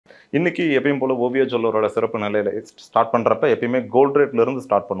இன்னைக்கு எப்பயும் போல ஓவியா ஜுவல்லரோட சிறப்பு நிலையில ஸ்டார்ட் பண்றப்ப எப்பயுமே கோல்ட் ரேட்ல இருந்து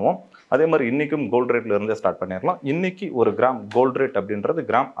ஸ்டார்ட் பண்ணுவோம். அதே மாதிரி இன்னைக்கும் கோல்ட் ரேட்ல இருந்தே ஸ்டார்ட் பண்ணிடலாம். இன்னைக்கு ஒரு கிராம் கோல்ட் ரேட் அப்படின்றது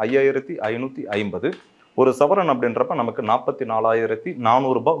கிராம் 5550. ஒரு சவரன் அப்படின்றப்ப நமக்கு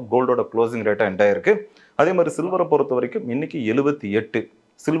 44,400 ரூபாய் கோல்டோட க்ளோசிங் ரேட்டா எண்ட் ஆயிருக்கு. அதே மாதிரி சில்வரை பொறுத்த வரைக்கும் இன்னைக்கு 78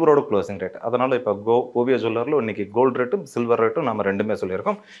 சில்வரோட க்ளோசிங் ரேட். அதனால இப்போ ஓவியா ஜுவல்லரில் இன்னைக்கு கோல்டு ரேட்டும் சில்வர் ரேட்டும் நம்ம ரெண்டுமே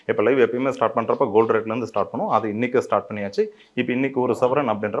சொல்லியிருக்கோம். இப்போ லைவ் எப்பயுமே ஸ்டார்ட் பண்ணுறப்ப கோல்டு ரேட்லேருந்து ஸ்டார்ட் பண்ணுவோம். அது இன்னைக்கு ஸ்டார்ட் பண்ணியாச்சு. இப்போ இன்னைக்கு ஒரு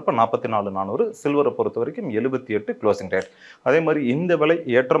சவரன் அப்படின்றப்ப 44,400, சில்வரை பொறுத்த வரைக்கும் 78 க்ளோசிங் ரேட். அதே மாதிரி இந்த விலை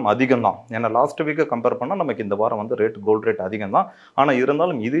ஏற்றம் அதிகம் தான். ஏன்னா லாஸ்ட் வீக்கை கம்பேர் பண்ணால் நமக்கு இந்த வாரம் வந்து ரேட் கோல்டு ரேட் அதிகம் தான். ஆனால்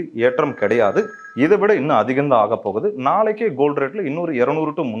இருந்தாலும் இது ஏற்றம் கிடையாது. இதை விட இன்னும் அதிகம் தான் ஆக போகுது. நாளைக்கே கோல்டு ரேட்டில் இன்னொரு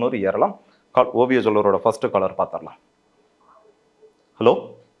 200 to 300 ஏறலாம். ஓவியா ஜுவல்லரோட ஃபர்ஸ்ட் காலர் பார்த்துடலாம். ஹலோ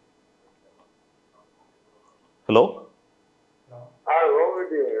ஹலோ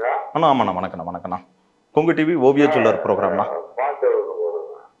அண்ணா, ஆமாண்ணா, வணக்கண்ணா. வணக்கண்ணா, கொங்கு டிவி ஓவியா ஜுவல்லர் ப்ரோக்ராம்ண்ணா.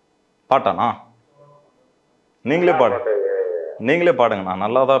 பாட்டாண்ணா? நீங்களே பாடுங்கண்ணா.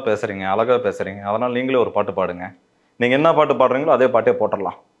 நல்லா தான் பேசுறீங்க, அழகா பேசுறீங்க. அதனால நீங்களே ஒரு பாட்டு பாடுங்க. நீங்க என்ன பாட்டு பாடுறீங்களோ அதே பாட்டே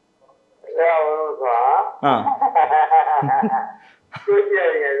போட்டுடலாம்.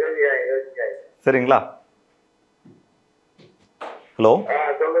 சரிங்களா? ஹலோ.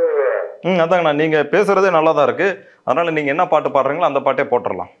 அதாங்கண்ணா, நீங்க பேசுறதே நல்லா தான் இருக்கு. அதனால நீங்க என்ன பாட்டு பாடுறீங்களோ அந்த பாட்டே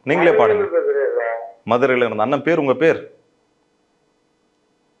போட்டுடலாம். நீங்களே பாடுங்க. மதுரையில இருந்து. அண்ணன் பேர், உங்க பேர்?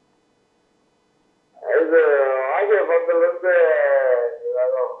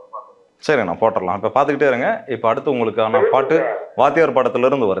 சரிண்ணா, போட்டுடலாம். இப்ப பாத்துக்கிட்டே இருங்க. இப்ப அடுத்து உங்களுக்கான பாட்டு வாத்தியார்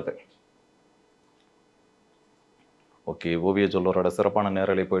படத்துல இருந்து வருது. ஓகே, ஓவியா ஜுவல்லரோட சிறப்பான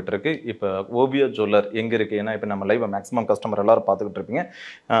நேரலை போயிட்டு இருக்கு. இப்போ ஓவியா ஜுவல்லர் எங்கே இருக்குது? ஏன்னா இப்போ நம்ம லைவ் மேக்ஸிமம் கஸ்டமர் எல்லாரும் பார்த்துக்கிட்டு இருப்பீங்க.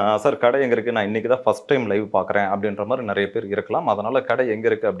 சார் கடை எங்கே இருக்குது? நான் இன்றைக்கி தான் ஃபஸ்ட் டைம் லைவ் பார்க்குறேன் அப்படின்ற மாதிரி நிறைய பேர் இருக்கலாம். அதனால் கடை எங்கே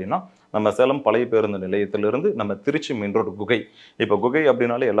இருக்குது அப்படின்னா, நம்ம சேலம் பழைய பேருந்து நிலையத்திலிருந்து நம்ம திருச்சி மெயின் ரோடு குகை. இப்போ குகை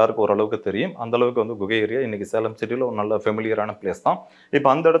அப்படின்னாலே எல்லாருக்கும் ஓரளவுக்கு தெரியும். அந்தளவுக்கு வந்து குகை ஏரியா இன்றைக்கி சேலம் சிட்டியில் ஒரு நல்ல ஃபெமிலியரான பிளேஸ் தான்.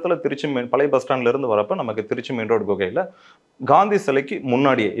 இப்போ அந்த இடத்துல திருச்சி பழைய பஸ் ஸ்டாண்ட்லேருந்து வரப்போ நமக்கு திருச்சி மெயின் ரோடு குகையில் காந்தி சிலைக்கு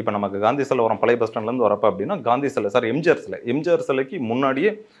முன்னாடியே, இப்போ நமக்கு காந்தி சிலை வரும் பழைய பஸ் ஸ்டாண்ட்லேருந்து வரப்போ அப்படின்னா, காந்தி சிலை சார் எம்ஜிஆர் சிலைக்கு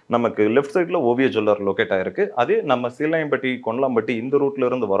முன்னாடியே நமக்கு லெஃப்ட் சைடில் ஓவியா ஜுவல்லர் லொக்கேட் ஆயிருக்கு. அதே நம்ம சீலாயம்பட்டி கொண்டலாம்பட்டி இந்த ரூட்ல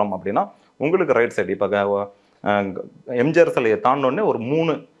இருந்து வரோம் அப்படின்னா உங்களுக்கு ரைட் சைடு, இப்போ எம்ஜிஆர் சிலையை தாண்டோடனே ஒரு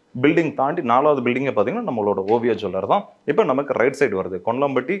 3 பில்டிங் தாண்டி 4வது பில்டிங்கை பார்த்தீங்கன்னா நம்மளோட ஓவியா ஜுவல்லர் தான். இப்போ நமக்கு ரைட் சைடு வருது.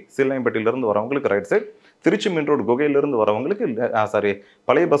 கொண்டலாம்பட்டி சீலாயம்பட்டியிலிருந்து வரவங்களுக்கு right side, Trichy main road குகையிலிருந்து வரவங்களுக்கு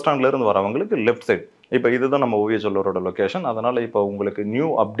பழைய பஸ் ஸ்டாண்ட்லேருந்து வரவங்களுக்கு லெஃப்ட் சைடு. இப்போ இதுதான் நம்ம ஓவியா ஜுவல்லரோட லொக்கேஷன். அதனால் இப்போ உங்களுக்கு நியூ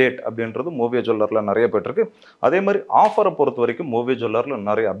அப்டேட் அப்படின்றது ஓவியா ஜுவல்லரில் நிறைய போயிட்டுருக்கு. அதே மாதிரி ஆஃபரை பொறுத்த வரைக்கும் ஓவியா ஜுவல்லரில்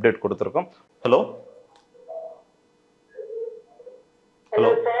நிறைய அப்டேட் கொடுத்துருக்கோம். ஹலோ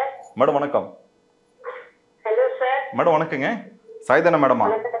ஹலோ மேடம், வணக்கம். மேடம் வணக்கங்க. சாய்தனா மேடமா?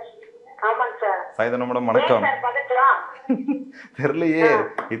 சாய்தனா மேடம் வணக்கம். தெரியலையே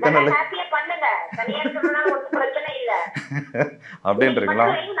இத்தனை அப்படின்றீங்களா?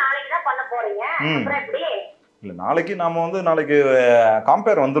 இல்ல, நாளைக்கு நாம வந்து நாளைக்கு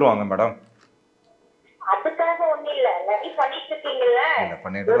காம்பேர் வந்துருவாங்க மேடம்.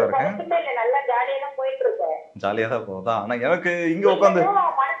 பண்ணிட்டு தான் இருக்கேன். ஜாலியா தான் போகுதா? ஆனா எனக்கு இங்க உட்காந்து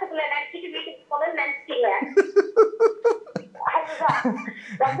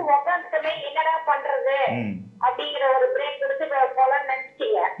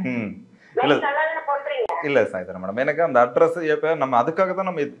இல்ல சாய்தனா மேடம், எனக்கு அந்த அட்ரஸ் எப்ப நம்ம அதுக்காக தான்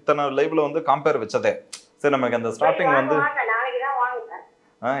நம்ம இத்தனை லைவ்ல வந்து காம்பேர் வச்சதே. சரி, நமக்கு அந்த ஸ்டார்டிங் வந்து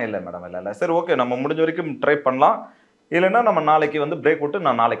இல்ல மேடம், இல்ல சரி, ஓகே, நம்ம முடிஞ்ச வரைக்கும் ட்ரை பண்ணலாம். இல்லைன்னா நம்ம நாளைக்கு வந்து பிரேக் விட்டு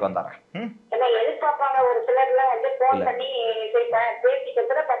நான் நாளைக்கு வந்துடுறேன்.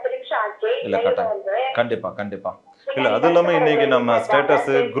 இல்ல கண்டிப்பா கண்டிப்பா. இல்ல அது இல்லாம இன்னைக்கு நம்ம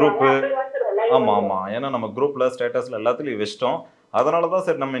ஸ்டேட்டஸ் குரூப், ஆமா ஆமா, ஏன்னா நம்ம குரூப்ல ஸ்டேட்டஸ்ல எல்லாத்துலயும் வச்சிட்டோம். அதனாலதான்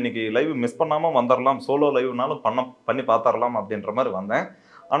சரி நம்ம இன்னைக்கு லைவ் மிஸ் பண்ணாம வந்துடலாம், சோலோ லைவ்னாலும் பண்ணி பார்த்துடலாம் அப்படின்ற மாதிரி வந்தேன்.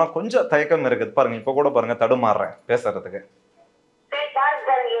 ஆனா கொஞ்சம் தயக்கம் இருக்குது பாருங்க. இப்ப கூட பாருங்க தடுமாறுறேன் பேசுறதுக்கு.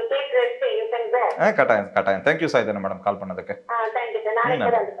 கட்டாயம். தேங்க்யூ சாய்தனா மேடம் கால் பண்ணதுக்கு.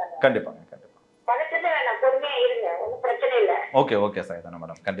 கண்டிப்பாங்க. ஓகே சாய்தனா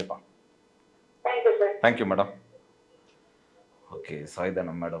மேடம், கண்டிப்பா. Thank you madam. ஓகே,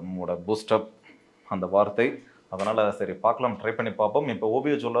 சாய்தனா மேடமோட பூஸ்டப் அந்த வார்த்தை. அதனால் சரி பார்க்கலாம், ட்ரை பண்ணி பார்ப்போம். இப்போ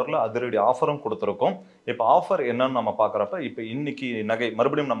ஓவியா ஜுவல்லரில் அதிரடி ஆஃபரும் கொடுத்துருக்கோம். இப்போ ஆஃபர் என்னன்னு நம்ம பார்க்குறப்ப, இப்போ இன்னைக்கு நகை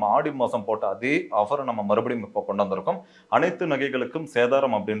மறுபடியும் நம்ம ஆடி மாதம் போட்ட அதே ஆஃபரை நம்ம மறுபடியும் இப்போ கொண்டு வந்திருக்கோம். அனைத்து நகைகளுக்கும்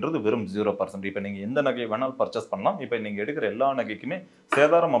சேதாரம் அப்படின்றது வெறும் 0%. இப்போ நீங்கள் எந்த நகை வேணாலும் பர்ச்சேஸ் பண்ணலாம். இப்போ நீங்கள் எடுக்கிற எல்லா நகைக்குமே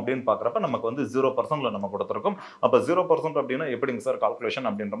சேதாரம் அப்படின்னு பார்க்குறப்ப நமக்கு வந்து 0%ல நம்ம கொடுத்துருக்கோம். அப்போ 0% அப்படின்னா எப்படிங்க சார் கால்குலேஷன்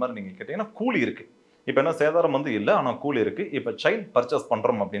அப்படின்ற மாதிரி நீங்கள் கேட்டிங்கன்னா, கூலி இருக்குது. இப்போ என்ன சேதாரம் வந்து இல்லை, ஆனால் கூலி இருக்கு. இப்போ செயின் பர்ச்சேஸ்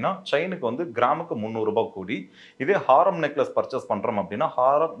பண்றோம் அப்படின்னா செயினுக்கு வந்து கிராமுக்கு 300 ரூபாய் கூலி. இதே ஹாரம் நெக்லஸ் பர்ச்சேஸ் பண்றோம் அப்படின்னா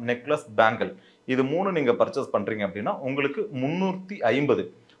ஹாரம் நெக்லஸ் பேங்கிள் இது 3 நீங்க பர்ச்சேஸ் பண்றீங்க அப்படின்னா உங்களுக்கு 350.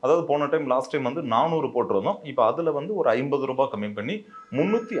 அதாவது போன டைம் லாஸ்ட் டைம் வந்து 400 போட்டிருந்தோம். இப்போ அதுல வந்து ஒரு 50 ரூபாய் கம்மி பண்ணி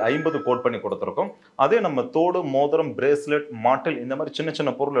 350 கோட் பண்ணி கொடுத்துருக்கோம். அதே நம்ம தோடு, மோதிரம், பிரேஸ்லெட், மாட்டில் இந்த மாதிரி சின்ன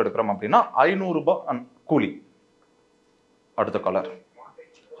சின்ன பொருள் எடுக்கிறோம் அப்படின்னா 500 ரூபாய் கூலி. அடுத்த காலர்.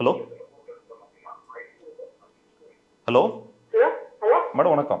 ஹலோ ஹலோ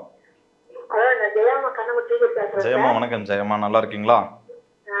மேடம் வணக்கம். ஜெயம்மா வணக்கம். ஜெயம்மா நல்லா இருக்கீங்களா?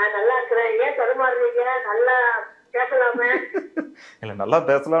 இல்ல நல்லா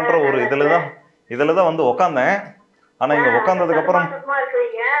பேசலான்ற ஒரு இதுலதான் வந்து உக்காந்தேன். ஆனா இங்க உக்காந்ததுக்கு அப்புறம்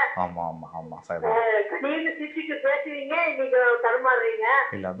ஆமா ஆமா ஆமா சார்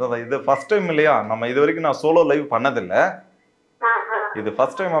இல்ல அதான் இது ஃபர்ஸ்ட் டைம் இல்லையா, நம்ம இது வரைக்கும் நான் சோலோ லைவ் பண்ணதில்ல. இது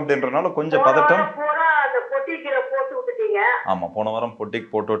ஃபர்ஸ்ட் டைம் அப்படின்றனால கொஞ்சம் பதட்டம். ஆமா போன வாரம் பொட்டிக்கு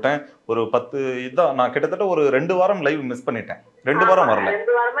போட்டு விட்டேன். ஒரு 10 இதான் நான் கிட்டத்தட்ட ஒரு 2 வாரம் லைவ் மிஸ் பண்ணிட்டேன். 2 வாரம் வரல.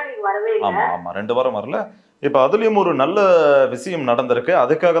 ஆமா ஆமா 2 வாரம் வரல. இப்ப அதுலயும் ஒரு நல்ல விஷயம் நடந்திருக்கு.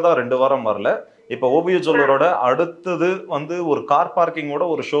 அதுக்காக தான் 2 வாரம் வரல. இப்ப ஓவிய ஜுவல்லரோட அடுத்தது வந்து ஒரு கார் பார்க்கிங்கோட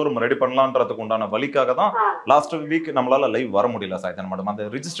ஒரு ஷோரூம் ரெடி பண்ணலான்றதுக்கு உண்டான வழிக்காக தான் லாஸ்ட் வீக் நம்மளால லைவ் வர முடியல சாய்தன் மேடம். அந்த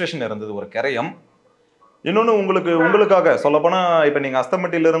ரிஜிஸ்ட்ரேஷன் இருந்தது ஒரு கரையம். இன்னொன்னு உங்களுக்காக சொல்லப்போனா இப்ப நீங்க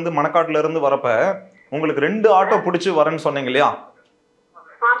அஸ்தம்பட்டியில இருந்து மணக்காட்டுல இருந்து வரப்ப உங்களுக்கு 2 ஆட்டோ பிடிச்சு வரேன்னு சொன்னீங்க இல்லையா?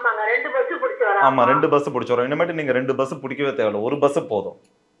 ஆமா 2 பஸ் பிடிச்சு வரோம். இனிமேட்டு நீங்க 2 பஸ் பிடிக்கவே தேவையில்ல, ஒரு பஸ் போதும்.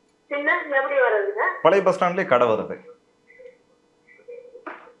 பழைய பஸ் ஸ்டாண்ட்லயே கடை வருது.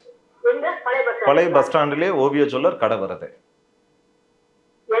 பழைய பஸ் ஸ்டாண்ட்லயே ஓவிய ஜுவல்லர் கடை வருது.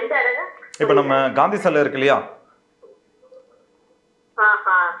 இப்ப நம்ம காந்தி சிலை இருக்கு இல்லையா,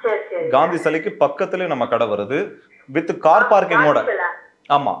 காந்தி சிலைக்கு பக்கத்துல நம்ம கடை வருது வித் கார் பார்க்கிங்கோட.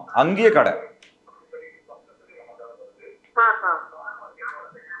 ஆமா அங்கேயே கடை.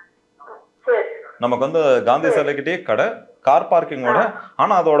 நமக்கு வந்து காந்தி சிலைக்கிட்டே கடை, கார் பார்க்கிங்கோட.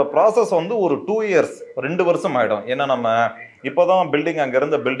 ஆனா அதோட ப்ராசஸ் வந்து ஒரு 2 இயர்ஸ் 2 வருஷம் ஆயிடும். ஏன்னா நம்ம இப்போதான் பில்டிங் அங்க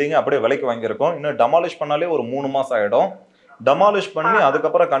இருந்த பில்டிங் அப்படியே விலைக்கு வாங்கியிருக்கோம். இன்னும் டெமாலிஷ் பண்ணாலே ஒரு 3 மாசம் ஆயிடும். டெமாலிஷ் பண்ணி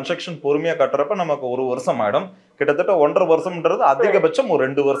அதுக்கப்புறம் கன்ஸ்ட்ரக்ஷன் பொறுமையா கட்டுறப்ப நமக்கு 1 வருஷம் ஆயிடும். கிட்டத்தட்ட 1.5 வருஷம்ன்றது அதிகபட்சம் ஒரு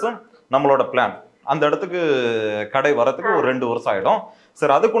 2 வருஷம் நம்மளோட பிளான். அந்த இடத்துக்கு கடை வரதுக்கு ஒரு 2 வருஷம் ஆயிடும்.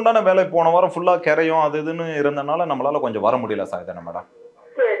 சரி அதுக்குண்டான வேலை போன வாரம் ஃபுல்லா கரையும் அது இதுன்னு இருந்தனால நம்மளால கொஞ்சம் வர முடியல சாய்தானே மேடம்.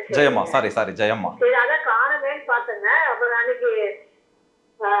 ஜெயம்மா சாரி ஜெயம்மா.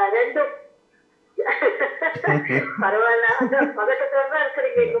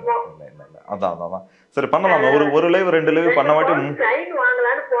 அதான் சரி பண்ணலாம். ஒரு லைவ் 2 லைவ் பண்ண வாட்டி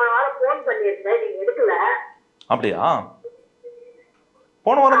அப்படியா?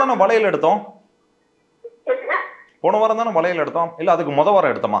 போன வாரம் தானே வளையல் எடுத்தோம். போன வாரம் தானே வளையல் எடுத்தோம். இல்ல அதுக்கு முத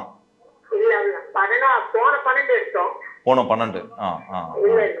வாரம் எடுத்தோமா? போன 12.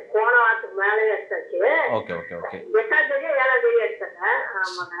 போன வாரத்துக்கு மேலே எடுத்தாச்சு. Okay okay okay. 8ஆம் தேதி 7ஆம் தேதி எடுத்தாங்க.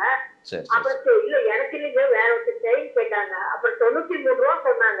 ஆமாங்க. சரி. அப்புறம் இல்ல எனக்கு இல்ல வேற ஒரு செயின் கேட்டாங்க. அப்புறம் 93 ரூபாய்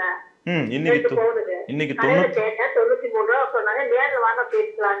சொன்னாங்க. இன்னைக்கு 93 ரூபாய் சொன்னாங்க. நேர்ல வாங்க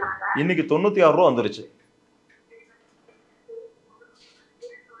பேசலாம்னாங்க. இன்னைக்கு 96 ரூபாய் வந்துருச்சு.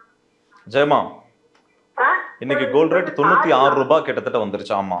 ஜெயமா இன்னைக்கு கோல்ட் ரேட் 96 ரூபாய் கிட்டத்தட்ட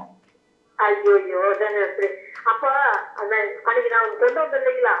வந்துருச்சு. ஆமா. ஐயோ அப்ப அன்னைக்கு நான் கொண்டு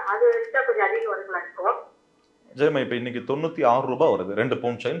வந்தீங்களா, அது கொஞ்சம் அதிகம் வருங்களா? ஜெயமா இப்ப இன்னைக்கு 96 ரூபாய் வருது. 2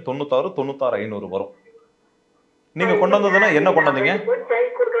 பவுண்ட் செயின் 96 வரும். நீங்க கொண்டு வந்ததுன்னா என்ன கொண்டு வந்தீங்க?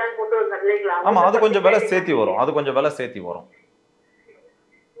 ஆமா அது கொஞ்சம் விலை சேர்த்தி வரும்.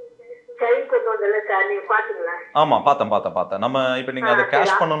 ஆமா பார்த்தேன். நம்ம இப்ப நீங்க அதை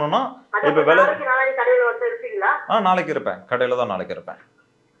கேஷ் பண்ணணும்னா இப்ப விலை நாளைக்கு இருப்பேன். கடையில தான் நாளைக்கு இருப்பேன்.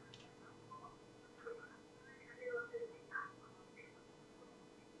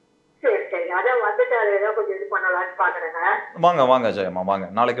 வாங்க ஜெயம்மா வாங்க.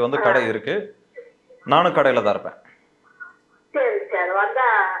 நாளைக்கு வந்து கடை இருக்கு. நானும் கடையில தான் இருப்பேன்.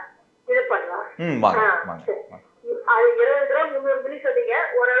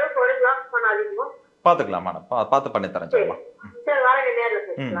 பாத்துக்கலாம் மேடம். பார்த்து பண்ணி தரேன் ஜெயம்மா.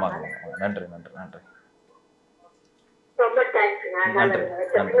 வாங்க. நன்றி.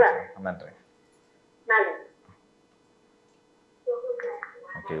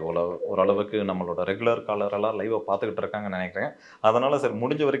 ஓகே ஓரளவுக்கு நம்மளோட ரெகுலர் காலரெல்லாம் லைவை பார்த்துக்கிட்டு இருக்காங்கன்னு நினைக்கிறேன். அதனால சரி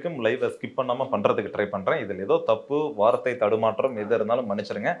முடிஞ்ச வரைக்கும் லைவை ஸ்கிப் பண்ணாமல் பண்ணுறதுக்கு ட்ரை பண்ணுறேன். இதில் ஏதோ தப்பு வார்த்தை தடுமாற்றம் எது இருந்தாலும்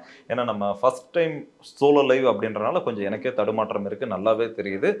மன்னிச்சிருங்க. ஏன்னா நம்ம ஃபர்ஸ்ட் டைம் சோலோ லைவ் அப்படின்றனால கொஞ்சம் எனக்கே தடுமாற்றம் இருக்குது, நல்லாவே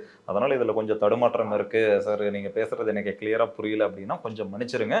தெரியுது. அதனால் இதில் கொஞ்சம் தடுமாற்றம் இருக்குது. சார் நீங்கள் பேசுகிறது எனக்கு கிளியராக புரியல அப்படின்னா கொஞ்சம்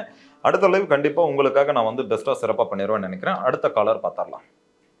மன்னிச்சிருங்க. அடுத்த லைவ் கண்டிப்பாக உங்களுக்காக நான் வந்து பெஸ்ட்டாக சிறப்பாக பண்ணிடுவேன்னு நினைக்கிறேன். அடுத்த காலர் பார்த்துடலாம்.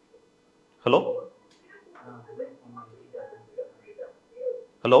 Hello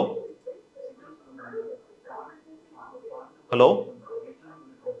hello hello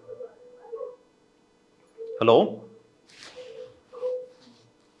hello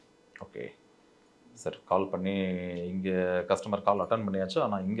okay sir call பண்ணி இங்கே கஸ்டமர் கால் அட்டன் பண்ணியாச்சு.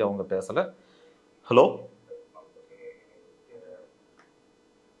 ஆனால் இங்கே அவங்க பேசலை. Hello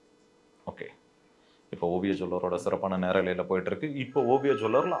okay. இப்போ ஓவிய ஜுவல்லரோட சிறப்பான நேரலையில் போயிட்டு இருக்கு. இப்போ ஓவிய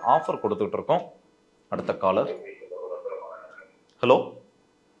ஜுவல்லரில் ஆஃபர் கொடுத்துட்டு இருக்கோம். அடுத்த காலர். ஹலோ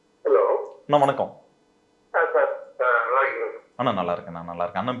ஹலோ அண்ணா வணக்கம். அண்ணா நல்லா இருக்கேன். நான் நல்லா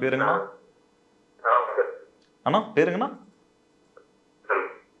இருக்கேன். அண்ணா பேருங்கண்ணா? அண்ணா பேருங்கண்ணா?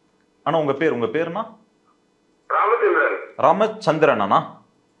 அண்ணா உங்க பேருண்ணா? ராமச்சந்திரன் அண்ணா.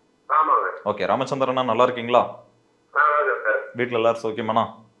 ஓகே ராமச்சந்திரன் நல்லா இருக்கீங்களா? வீட்டில் எல்லாரும் சௌக்கியமாண்ணா?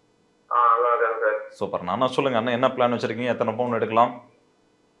 சூப்பர்ண்ணா. அண்ணா சொல்லுங்க அண்ணா, என்ன பிளான் வச்சிருக்கீங்க? எத்தனை பவுன் எடுக்கலாம்?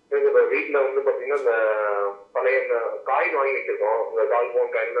 வீட்டுல வந்து பாத்தீங்கன்னா இந்த பழைய காயின் வாங்கி வச்சிருக்கோம். இந்த 4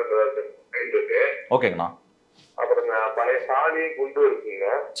 பவுன் காயின் இருக்கு. ஓகேங்கண்ணா. அப்புறம் பழைய சாணி குண்டு இருக்குங்க.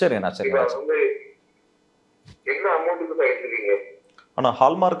 சரிண்ணா சரிண்ணா. வந்து என்ன அமௌண்ட்டுக்கு தான் எடுத்துக்கீங்க? அண்ணா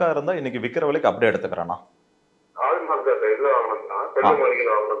ஹால்மார்க்கா இருந்தா இன்னைக்கு விற்கிற விலைக்கு அப்படியே எடுத்துக்கிறேண்ணா. ஹால்மார்க் இதுல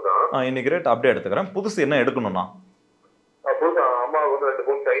வாங்கணும் தான். இன்னைக்கு ரேட் அப்படியே எடுத்துக்கிறேன். புதுசு என்ன எடுக்கணும்ண்ணா? புதுசு அம்மாவுக்கு வந்து 2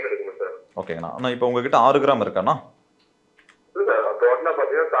 பவுன் செயின் எடுக்கணும் சார். ஓகேங்கண்ணா. அண்ணா இப்போ உங்ககிட்ட 6 கிராம் இருக்காண்ணா? டோட்டலா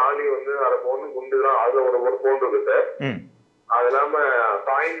பாத்தீங்கன்னா தாலி வந்து 1/2 பவுன், குண்டுலாம் அதுல ஒரு பவுன் இருக்கு சார். அது இல்லாம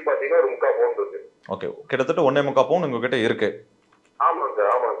காயின் பாத்தீங்கன்னா ஒரு 3/4 பவுன் இருக்கு. ஓகே கிட்டத்தட்ட 1.25 பவுன் உங்ககிட்ட இருக்கு. ஆமாங்க சார்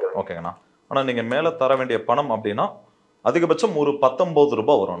ஆமாங்க சார். ஓகேங்கண்ணா. ஆனா நீங்க மேல தர வேண்டிய பணம் அப்படின்னா அதிகபட்சம் ஒரு 19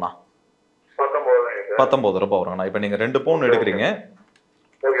 ரூபாய் வரும்ண்ணா. 19 ரூபாய் வருங்கண்ணா. இப்போ நீங்க 2 பவுன் எடுக்கிறீங்க,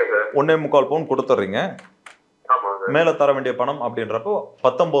 1.25 பவுன் கொடுத்துட்றீங்க, மேல தர வேண்டிய பணம் அப்படின்றப்போ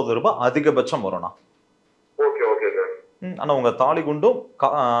 19 ரூபாய் அதிகபட்சம் வரும்ண்ணா. ஆனா உங்க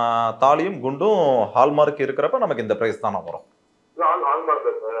தாலியும் குண்டும் ஹால்மார்க் இருக்கிறப்ப நமக்கு இந்த பிரைஸ் தானே வரும்.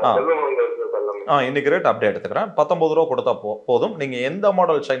 இன்னைக்கு ரேட் அப்படியே எடுத்துக்கிறேன். 19 ரூபா கொடுத்தா போதும். நீங்க எந்த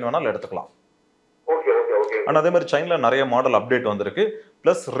மாடல் செயின் வேணாலும் எடுத்துக்கலாம். ஆனா அதே மாதிரி செயின்ல நிறைய மாடல் அப்டேட் வந்திருக்கு.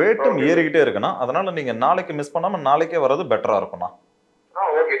 பிளஸ் ரேட்டும் ஏறிக்கிட்டே இருக்குண்ணா. அதனால நீங்க நாளைக்கு மிஸ் பண்ணாம நாளைக்கே வர்றது பெட்டரா இருக்கும்ண்ணா.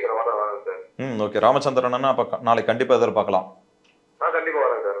 ஓகே ராமச்சந்திரன் அண்ணா, அப்ப நாளைக்கு கண்டிப்பா எதிர்பார்க்கலாம்.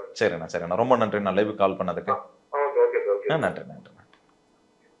 சரிண்ணா சரிண்ணா. ரொம்ப நன்றி நான் லைவ் கால் பண்ணதுக்கு. நன்றி நன்றி.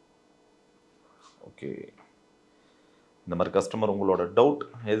 ஓகே இந்த மாதிரி கஸ்டமர் உங்களோட டவுட்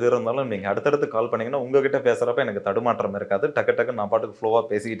எது இருந்தாலும் நீங்கள் அடுத்தடுத்து கால் பண்ணிங்கன்னா உங்ககிட்ட பேசுகிறப்ப எனக்கு தடுமாற்றம் இருக்காது. டக்கு டக்கு நான் பாட்டுக்கு ஃப்ளோவாக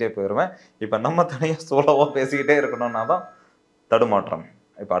பேசிக்கிட்டே போயிடுவேன். இப்போ நம்ம தனியாக சோலோவாக பேசிக்கிட்டே இருக்கணும்னா தான் தடுமாற்றம்.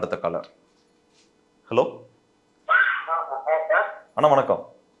 இப்போ அடுத்த காலர். ஹலோ அண்ணா வணக்கம்.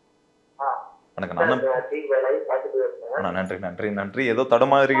 வணக்கம் அண்ணா. நன்றி நன்றி நன்றி. ஏதோ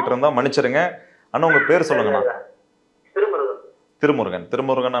தடுமாறிக்கிட்டு இருந்தால் மன்னிச்சிருங்க. அண்ணா உங்கள் பேர் சொல்லுங்கண்ணா. திருமுருகன்.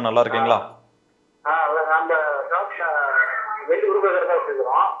 திருமுருகன் நல்லா இருக்கீங்களா?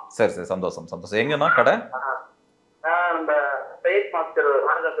 சரி சரி சந்தோஷம் சந்தோஷம். எங்கண்ணா கடை?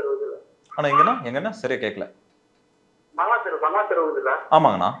 அண்ணா எங்கண்ணா எங்கண்ணா சரியா கேட்கல.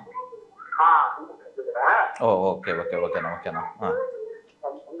 ஆமாங்கண்ணா. ஓ ஓகே ஓகே ஓகேண்ணா ஓகேண்ணா.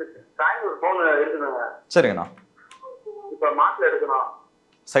 சரிங்கண்ணா.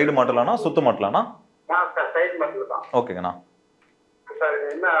 சைடு மாட்டலாண்ணா சுத்து மாட்டலாண்ணா? ஓகேங்கண்ணா.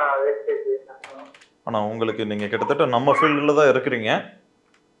 ஆனா உங்களுக்கு நீங்க கிட்டத்தட்ட நம்ம ஃபீல்டில் தான் இருக்கிறீங்க.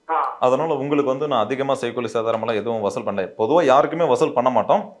 அதனால உங்களுக்கு வந்து நான் அதிகமாக செய்கூலி சேதாரமெல்லாம் எதுவும் வசூல் பண்ணல. பொதுவாக யாருக்குமே வசூல் பண்ண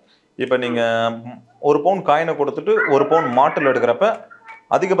மாட்டோம். இப்போ நீங்க 1 பவுன் காயினை கொடுத்துட்டு 1 பவுன் மாட்டில் எடுக்கிறப்ப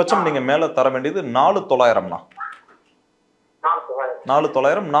அதிகபட்சம் நீங்க மேல தர வேண்டியது 4,900ண்ணா.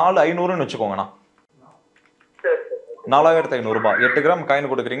 4,900 4,500ன்னு வச்சுக்கோங்கண்ணா. 4,500 ரூபாய். 8 கிராம்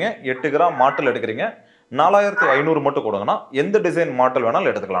காயின் கொடுக்குறீங்க, 8 கிராம் மாட்டில் எடுக்கிறீங்க, 4,500 மட்டும் கொடுங்கண்ணா. எந்த டிசைன் மாட்டல்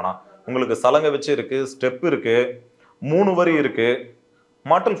வேணாலும் எடுத்துக்கலாம்ண்ணா. உங்களுக்கு சலங்கை வச்சு இருக்கு, ஸ்டெப் இருக்கு, 3 வரி இருக்கு,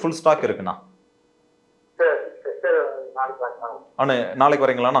 மாட்டல் ஃபுல் ஸ்டாக் இருக்குண்ணா. அண்ணா நாளைக்கு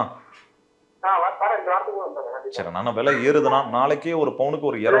வரீங்களாண்ணா? சரிண்ணா. விலை ஏறுதுண்ணா. நாளைக்கே ஒரு பவுனுக்கு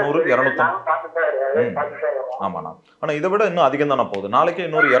ஒரு 200 250. ஆமாண்ணா. ஆனா இதை விட இன்னும் அதிகம் தானே போகுது. நாளைக்கே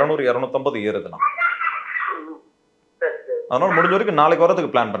இன்னொரு 200 250 ஏறுதுண்ணா. அதனால முடிஞ்ச வரைக்கும் நாளைக்கு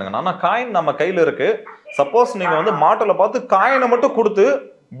வரதுக்கு பிளான் பண்ணுங்கண்ணா. ஆனா காயின் நம்ம கையில இருக்கு. சப்போஸ் நீங்க வந்து மாட்டல பார்த்து காயினை மட்டும் கொடுத்து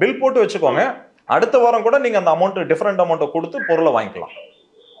பில் போட்டு வச்சுக்கோங்க. அடுத்த வாரம் கூட நீங்க அந்த அமௌண்ட் டிஃபரெண்ட் அமௌண்ட்டை கொடுத்து பொருளை வாங்கிக்கலாம்.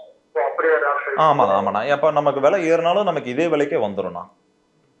 ஆமாண்ணா ஆமாண்ணா. அப்ப நமக்கு விலை ஏறினாலும் நமக்கு இதே விலைக்கே வந்துடும்ண்ணா.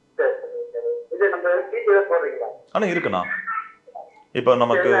 ஆனா இருக்குண்ணா. இப்ப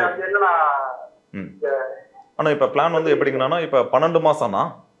நமக்கு ஆனா இப்ப பிளான் வந்து எப்படிங்கண்ணா, இப்ப 12 மாசம்னா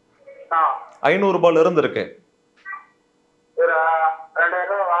 500 ரூபாயில இருந்து இருக்கு.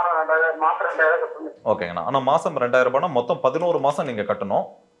 ஓகேங்கண்ணா. ஆனா மாசம் 2000 ரூபாய்னா மொத்தம் 11 மாசம் நீங்க கட்டணும்.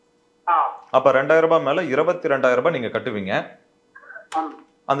 அப்ப 2000 ரூபாய் மேல 22,000 ரூபாய் நீங்க கட்டுவீங்க.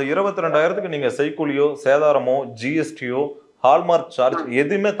 அந்த 22,000க்கு நீங்க செய்கூலியோ சேதாரமோ ஜிஎஸ்டியோ ஹால்மார்க் சார்ஜ்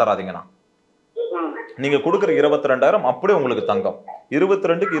எதுவுமே தராதீங்கண்ணா. நீங்க கொடுக்குற 22,000 அப்படியே உங்களுக்கு தங்கம்.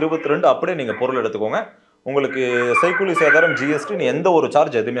 22க்கு 22 அப்படியே நீங்க பொருள் எடுத்துக்கோங்க. உங்களுக்கு செய்கூலி சேதாரம் ஜிஎஸ்டி எந்த ஒரு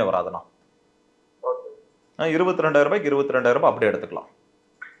சார்ஜ் எதுவுமே வராதுண்ணா. 22,000 22,000 அப்படியே எடுத்துக்கலாம்.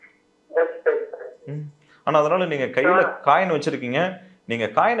 ஆனா அதனால நீங்க கையில காயின் வச்சிருக்கீங்க. நீங்க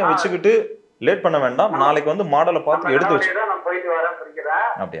காயினை வச்சுக்கிட்டு லேட் பண்ண வேண்டாம். நாளைக்கு வந்து மாடலை பார்த்து எடுத்து வச்சு.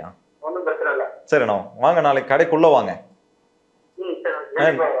 அப்படியா? சரிண்ணா வாங்க, நாளைக்கு கடைக்குள்ள வாங்க,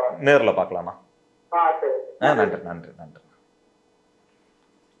 நேர்ல பார்க்கலாம்ண்ணா. நன்றி நன்றி நன்றி.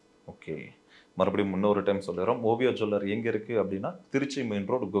 ஓகே, மறுபடியும் இன்னொரு டைம் சொல்லிடுறோம். ஓவியா ஜுவல்லர் எங்கே இருக்குது அப்படின்னா திருச்சி மெயின்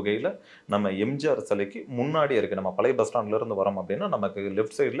ரோடு குகையில் நம்ம எம்ஜிஆர் சிலைக்கு முன்னாடியே இருக்குது. நம்ம பழைய பஸ் ஸ்டாண்ட்லேருந்து வரோம் அப்படின்னா நமக்கு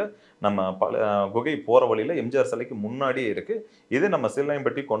லெஃப்ட் சைடில் நம்ம குகை போகிற வழியில் எம்ஜிஆர் சிலைக்கு முன்னாடியே இருக்குது. இதே நம்ம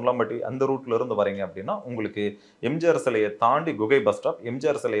சில்லாயம்பட்டி கொண்டலாம்பட்டி அந்த ரூட்லேருந்து வரீங்க அப்படின்னா உங்களுக்கு எம்ஜிஆர் சிலையை தாண்டி குகை பஸ் ஸ்டாப்,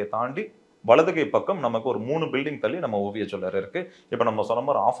 எம்ஜிஆர் சிலையை தாண்டி வலதுகை பக்கம் நமக்கு ஒரு 3 பில்டிங் தள்ளி நம்ம ஓவியா ஜுவல்லர் இருக்குது. இப்போ நம்ம சொன்ன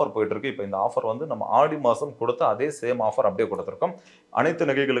மாதிரி ஆஃபர் போயிட்டு இருக்கு. இப்போ இந்த ஆஃபர் வந்து நம்ம ஆடி மாதம் கொடுத்த அதே சேம் ஆஃபர் அப்படியே கொடுத்துருக்கோம். அனைத்து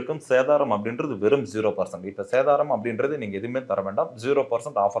நகைகளுக்கும் சேதாரம் அப்படின்றது வெறும் 0%. இப்போ சேதாரம் அப்படின்றது நீங்கள் எதுவுமே தர வேண்டாம்,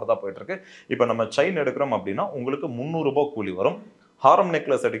 0% ஆஃபர் தான் போயிட்டு இருக்கு. இப்போ நம்ம செயின் எடுக்கிறோம் அப்படின்னா உங்களுக்கு 300 ரூபாய் கூலி வரும். ஹாரம்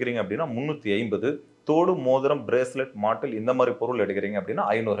நெக்லஸ் எடுக்கிறீங்க அப்படின்னா 350, தோடு மோதிரம் பிரேஸ்லெட் மாட்டில் இந்த மாதிரி பொருள் எடுக்கிறீங்க அப்படின்னா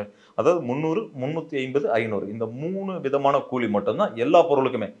 500. அதாவது 300 350 500 இந்த 3 விதமான கூலி மட்டும்தான் எல்லா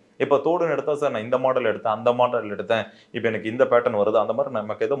பொருளுக்குமே. இப்போ தோடுன்னு எடுத்தா சார் நான் இந்த மாடல் எடுத்தேன் அந்த மாடல் எடுத்தேன், இப்போ எனக்கு இந்த பேட்டர்ன் வருது, அந்த மாதிரி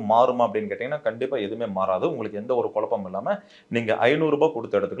நமக்கு எதுவும் மாறுமா அப்படின்னு கேட்டிங்கன்னா கண்டிப்பாக எதுவுமே மாறாது. உங்களுக்கு எந்த ஒரு குழப்பம் இல்லாமல் நீங்கள் 500 ரூபாய்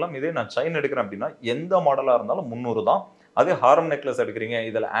கொடுத்து எடுத்துக்கலாம். இதே நான் செயின் எடுக்கிறேன் அப்படின்னா எந்த மாடலாக இருந்தாலும் 300 தான். அதே ஹாரம் நெக்லஸ் எடுக்கிறீங்க,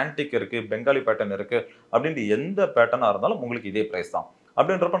 இதில் ஆன்டிக் இருக்குது, பெங்காலி பேட்டர்ன் இருக்குது அப்படின்ட்டு எந்த பேட்டர்னாக இருந்தாலும் உங்களுக்கு இதே ப்ரைஸ் தான்.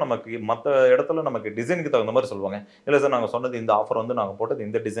 அப்படின்றப்ப நமக்கு மற்ற இடத்துல நமக்கு டிசைனுக்கு தகுந்த மாதிரி சொல்லுவாங்க. இல்லை சார் நாங்கள் சொன்னது இந்த ஆஃபர் வந்து நாங்கள் போட்டது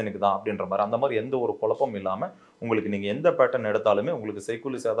இந்த டிசைனுக்கு தான் அப்படின்ற மாதிரி, அந்த மாதிரி எந்த ஒரு குழப்பம் இல்லாமல் உங்களுக்கு நீங்கள் எந்த பேட்டர்ன் எடுத்தாலுமே உங்களுக்கு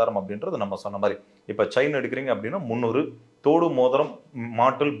செய்கூலி சேதாரம் அப்படின்றது நம்ம சொன்ன மாதிரி. இப்போ செயின் எடுக்கிறீங்க அப்படின்னா 300, தோடு மோதிரம்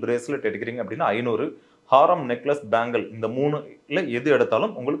மாட்டல் பிரேஸ்லெட் எடுக்கிறீங்க அப்படின்னா 500, ஹாரம் நெக்லஸ் பேங்கிள் இந்த 3ல எது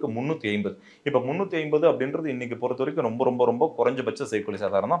எடுத்தாலும் உங்களுக்கு 350. இப்போ 350 அப்படின்றது இன்னைக்கு பொறுத்த வரைக்கும் ரொம்ப ரொம்ப ரொம்ப குறைஞ்சபட்ச செய்கூலி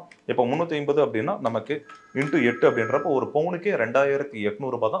சேதாரம் தான். இப்போ 350 அப்படின்னா நமக்கு × 8 அப்படின்றப்ப ஒரு பவுனுக்கே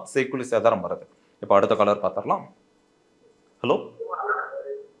 2,800 ரூபாய் தான் செய்கூலி சேதாரம் வருது. இப்போ அடுத்த கலர் பார்த்துடலாம். ஹலோ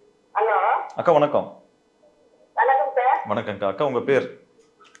அக்கா வணக்கம். வணக்கம்க்கா. அக்கா உங்க பேர்?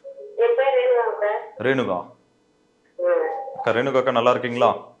 ரேணுகா. அக்கா ரேணுகா அக்கா நல்லா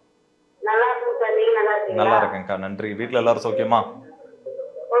இருக்கீங்களா? நல்லா இருக்கேன்க்கா, நன்றி. வீட்ல எல்லாரும் சௌக்கியமா?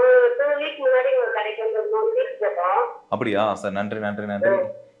 அப்படியா சார், நன்றி நன்றி நன்றி.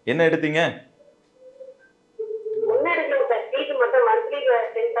 என்ன எடுத்தீங்க?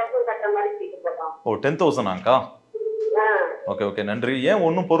 ஓ 10,000 ஓகே ஓகே நன்றி. ஏன்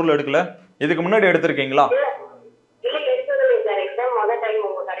ஒன்றும் பொருள் எடுக்கல? இதுக்கு முன்னாடி எடுத்திருக்கீங்களா?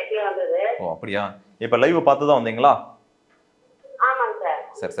 ஓ அப்படியா, இப்ப லைவ் பார்த்து தான் வந்தீங்களா?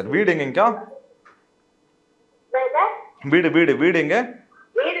 சரி சரி. வீடு எங்கக்கா? வீடு வீடு வீடு எங்க?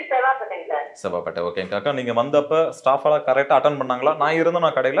 செவ்வாப்பேட்டை. ஓகேங்க அக்கா. நீங்க வந்தப்ப ஸ்டாஃப் எல்லாம் கரெக்டா அட்டெண்ட் பண்ணாங்களா? நான் இருந்தேன்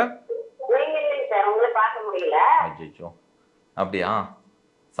நான் கடையில. ஐயோ அப்படியா,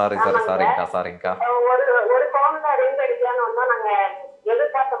 சாரி சாரி சாரிங்கக்கா சாரிங்கக்கா.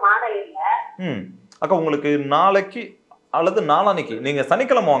 அக்கா உங்களுக்கு நாளைக்கு அல்லது நாளான்னைக்கு நீங்க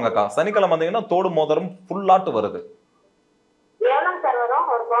சனிக்கிழமை வாங்கக்கா. சனிக்கிழமை வந்தீங்கன்னா தோடு மோதிரம் ஃபுல்லாட்டு வருது.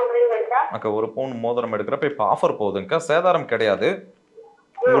 அக்கா ஒரு பவுன் மோதிரம் எடுக்கிறப்ப இப்ப ஆஃபர் போகுதுங்கக்கா, சேதாரம் கிடையாது,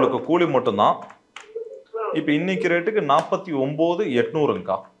 உங்களுக்கு கூலி மட்டும்தான். இப்ப இன்னைக்கு ரேட்டுக்கு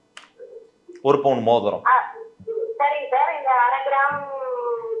 49,800ங்கக்கா ஒரு பவுன் மோதிரம்.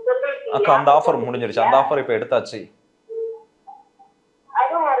 அக்கா அந்த ஆஃபர் முடிஞ்சிருச்சு, அந்த ஆஃபர் இப்ப எடுத்தாச்சு.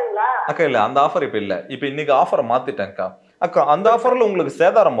 அக்கா இல்ல அந்த ஆஃபர் இப்ப இல்ல, இப்ப இன்னைக்கு ஆஃபரை மாத்திட்டேன்க்கா. அக்கா அந்த ஆஃபர்ல உங்களுக்கு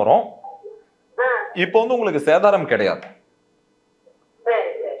சேதாரம் வரும், இப்ப வந்து உங்களுக்கு சேதாரம் கிடையாது,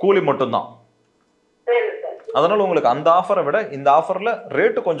 கூலி மட்டும்தான். அதனால உங்களுக்கு அந்த ஆஃபரை விட இந்த ஆஃபர்ல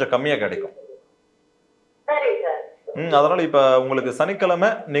ரேட்டு கொஞ்சம் கம்மியா கிடைக்கும். அதனால இப்ப உங்களுக்கு சனிக்கிழமை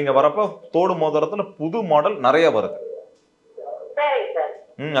நீங்க வரப்ப தோடு மோதிரத்துல புது மாடல் நிறைய வருது.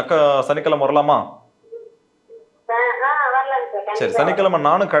 அக்கா சனிக்கிழமை வரலாமா? சரி, சனிக்கிழமை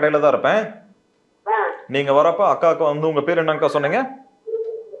நானும் கடையில தான் இருப்பேன். நீங்க வரப்ப அக்காவுக்கு வந்து உங்க பேர் என்னக்கா சொன்னீங்க?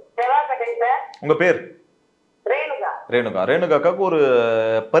 உங்க பேர்? ரேணுகா. ரேணுகா அக்காவுக்கு ஒரு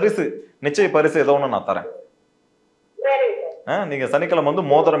பரிசு, நிச்சய பரிசு ஏதோ ஒண்ணு நான் தரேன். நீங்க சனிக்கிழமை வந்து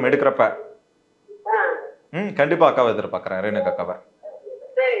மோதிரம் எடுக்கிறப்ப கண்டிப்பா அக்காவை எதிர்பார்க்கிறேன், ரேணுகா அக்காவை.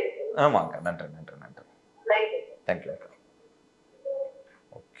 ஆமாங்க, நன்றி நன்றி நன்றி. தேங்க்யூ அக்கா.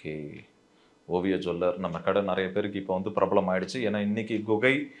 ஓகே, ஓவியா ஜுவல்லர் நம்ம கடை நிறைய பேருக்கு இப்போ வந்து பிரபலம் ஆயிடுச்சு. ஏன்னா இன்னைக்கு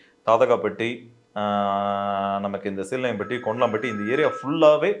குகை, தாதகாப்பட்டி, நமக்கு இந்த சீலையம்பட்டி கொண்டலாம்பட்டி இந்த ஏரியா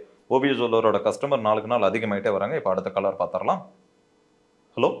ஃபுல்லாகவே ஓவிய ஜுவல்லரோட கஸ்டமர் நாளுக்கு நாள் அதிகமாகிட்டே வராங்க. இப்போ அடுத்த கலர் பார்த்துடலாம்.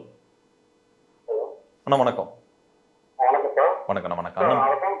 ஹலோ அண்ணா வணக்கம். வணக்கம் வணக்கம்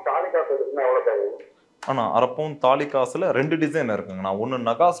அண்ணா. அரப்பம் தாலி காசுல 2 டிசைன் இருக்குங்கண்ணா. ஒன்று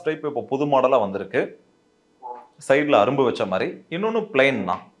நகாஸ் டைப் இப்போ புது மாடலாக வந்திருக்கு, சைடில் அரும்பு வச்ச மாதிரி. இன்னொன்று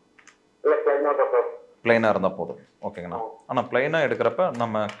பிளைன்னா பிளைனாக இருந்தால் போதும். ஓகேங்கண்ணா. ஆனால் பிளைனாக எடுக்கிறப்ப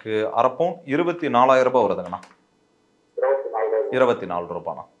நமக்கு அரப்பம் 24,000 ரூபாய் வருதுங்கண்ணா. 24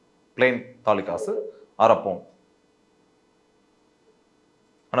 ரூபாண்ணா பிளைன் தாலி காசு அரப்பம்.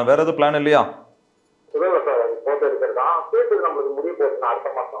 ஆனால் வேற எதுவும் பிளான் இல்லையா?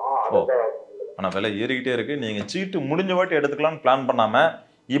 ஆனால் விலை ஏறிக்கிட்டே இருக்கு. நீங்கள் சீட்டு முடிஞ்ச வாட்டி எடுத்துக்கலாம்னு பிளான் பண்ணாம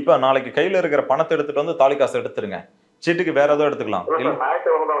இப்போ நாளைக்கு கையில் இருக்கிற பணத்தை எடுத்துட்டு வந்து தாலி காசு எடுத்துருங்க. சீட்டுக்கு வேற ஏதோ எடுத்துக்கலாம்.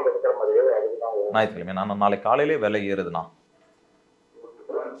 ஞாயிற்றுக்கிழமை நான் நாளைக்கு காலையிலே விலை ஏறுதுண்ணா.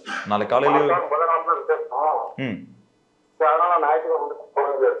 நாளைக்கு காலையிலே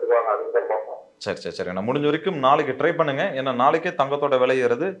சரி சரி சரி. நான் முடிஞ்ச வரைக்கும் நாளைக்கு ட்ரை பண்ணுங்க. ஏன்னா நாளைக்கே தங்கத்தோட விலை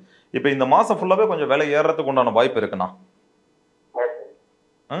ஏறுது. இப்போ இந்த மாசம் ஃபுல்லாவே கொஞ்சம் விலை ஏறதுக்கு உண்டான வாய்ப்பு இருக்குண்ணா.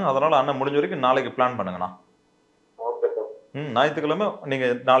 அதனால அண்ணன் முடிஞ்ச வரைக்கும் நாளைக்கு பிளான் பண்ணுங்கண்ணா. ஞாயிற்றுக்கிழமை நீங்க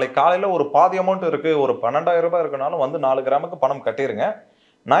நாளைக்கு காலையில ஒரு பாதி அமௌண்ட் இருக்கு, ஒரு 12,000 ரூபாய் இருக்குனாலும் வந்து 4 கிராமுக்கு பணம் கட்டிருங்க.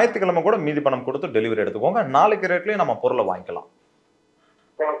 ஞாயிற்றுக்கிழமை கூட மீதி பணம் கொடுத்து டெலிவரி எடுத்துக்கோங்க. நாளைக்கு ரேட்லயும் நம்ம பொருளை வாங்கிக்கலாம்.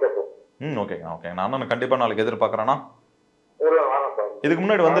 ஓகேங்கண்ணா ஓகேங்கண்ணா. அண்ணன் கண்டிப்பா நாளைக்கு எதிர்பார்க்கறேண்ணா. இதுக்கு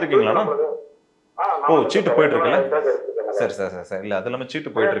முன்னாடி வந்திருக்கீங்களாண்ணா? ஓ சீட்டு போயிட்டு இருக்குல்ல. சரி சரி சரி சரி. இல்ல அது இல்லாம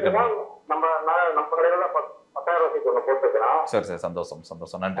சீட்டு போயிட்டு இருக்கு. சரி சரி சந்தோஷம்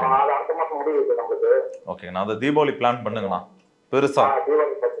சந்தோஷம். நன்றி. ஓகேங்கண்ணா. அது தீபாவளி பிளான் பண்ணுங்கண்ணா. பெருசா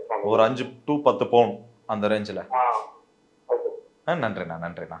ஒரு 5 to 10 பவுன் அந்த ரேஞ்சில். நன்றிண்ணா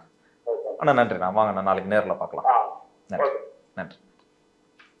நன்றிண்ணா அண்ணா. நன்றிண்ணா. வாங்கண்ணா நாளைக்கு நேரில் பார்க்கலாம். நன்றி நன்றி.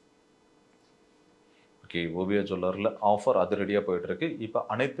 ஓகே. ஓவியா ஜுவல்லரில் ஆஃபர் அதிரடியாக போயிட்டு இருக்கு. இப்போ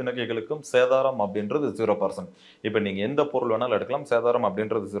அனைத்து நகைகளுக்கும் சேதாரம் அப்படின்றது 0%. இப்போ நீங்கள் எந்த பொருள் வேணாலும் எடுக்கலாம். சேதாரம்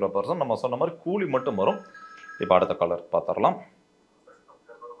அப்படின்றது 0%. நம்ம சொன்ன மாதிரி கூலி மட்டும் வரும். இப்போ அடுத்த கலர் பார்த்துடலாம்.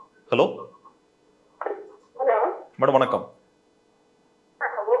 ஹலோ மேடம் வணக்கம்.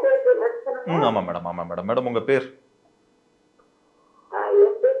 ஆமாம் மேடம் ஆமாம் மேடம். மேடம் உங்கள் பேர்?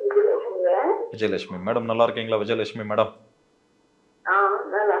 விஜயலட்சுமி. மேடம் நல்லா இருக்கீங்களா விஜயலட்சுமி மேடம்?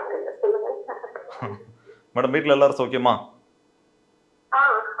 மேடம் வீட்டில் எல்லாரும் சௌக்கியமா?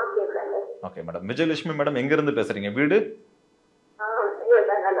 Okay madam. விஜயலட்சுமி மேடம் எங்க இருந்து பேசுறீங்க? வீடு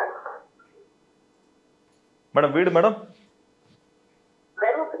மேடம் வீடு மேடம்?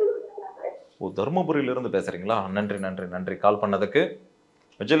 ஓ தருமபுரியில இருந்து பேசுறீங்களா? நன்றி நன்றி நன்றி கால் பண்ணதுக்கு.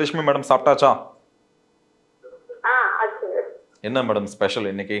 விஜயலட்சுமி மேடம் சாப்பிட்டாச்சா? என்ன மேடம்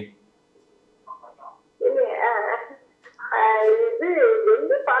ஸ்பெஷல் இன்னைக்கு?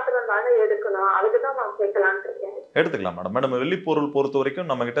 எடுத்துக்கலாம் மேடம். மேடம் வெள்ளி பொருள் பொறுத்த வரைக்கும்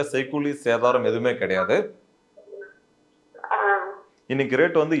நம்ம கிட்ட செய்கூலி சேதாரம் எதுவுமே கிடையாது. இன்னைக்கு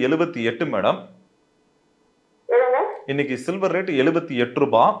ரேட் வந்து 78 மேடம். இன்னைக்கு சில்வர் ரேட் 78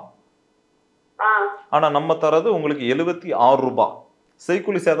 ரூபாய். ஆனா நம்ம தரது உங்களுக்கு 76 ரூபாய்.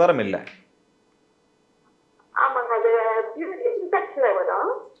 செய்கூலி சேதாரம் இல்ல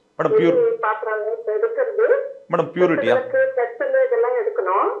மேடம். Madam பியூரிட்டியா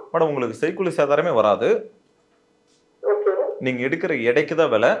madam? உங்களுக்கு செய்கூலி சேதாரமே வராது. நீங்க எடுக்கிற எடைக்கு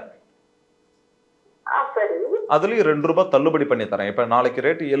தான் விலை. அதுலயும் 2 ரூபாய் தள்ளுபடி பண்ணி தரேன். இப்ப நாளைக்கு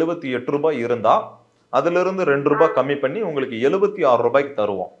ரேட் 78 ரூபாய் இருந்தா அதுல இருந்து 2 ரூபாய் கம்மி பண்ணி உங்களுக்கு 76 ரூபாய்க்கு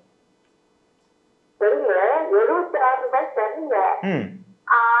தருவோம்.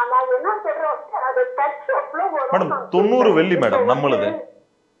 மேடம் 90 வெள்ளி மேடம் நம்மளுது.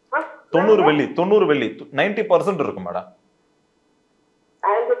 90 வெள்ளி 90% இருக்கும் மேடம்.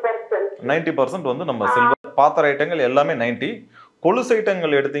 90% வந்து நம்ம சில்வர். பாத்திர ஐட்டங்கள் எல்லாமே 90. கொலுசு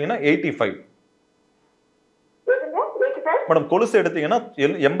ஐட்டங்கள் எடுத்தீங்கன்னா 85 மேடம். கொலுசு எடுத்தீங்கன்னா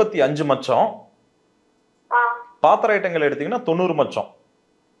 85 மச்சம். பாத்திர ஐட்டங்கள் எடுத்தீங்கன்னா 90 மச்சம்.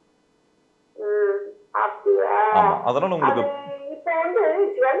 ஆமா அதனால உங்களுக்கு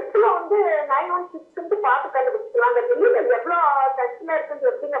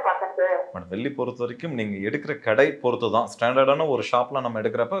வெள்ளி பொறுத்த வரைக்கும் நீங்க எடுக்கிற கடை பொறுத்து தான். ஸ்டாண்டர்டான ஒரு ஷாப்ல நம்ம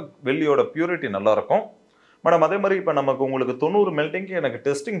எடுக்கிறப்ப வெள்ளியோட பியூரிட்டி நல்லா இருக்கும் மேடம். அதே மாதிரி இப்ப நமக்கு உங்களுக்கு 90 மெல்டிங்க்கு எனக்கு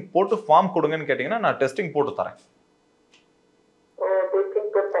டெஸ்டிங் போட்டு ஃபார்ம் கொடுங்கன்னு கேட்டீங்கன்னா நான் டெஸ்டிங் போட்டு தரேன்.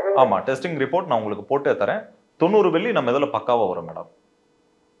 ஆமா டெஸ்டிங் ரிப்போர்ட் நான் உங்களுக்கு போட்டே தரேன். 90 வெள்ளி நம்ம இதில் பக்காவா வரும் மேடம்.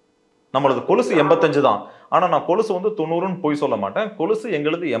 நம்மளது கொலுசு 85 தான். ஆனா நான் கொலுசு வந்து 90ன்னு போய் சொல்ல மாட்டேன். கொலுசு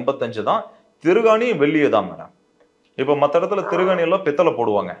எங்களுது 85 தான். திருகாணி வெள்ளியே தான் மேடம். இப்போ மற்ற இடத்துல திருகாணி எல்லாம் பித்தளை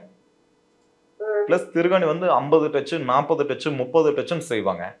போடுவாங்க. பிளஸ் திருகாணி வந்து 50 டச்சு 40 டச்சு 30 டச்சுன்னு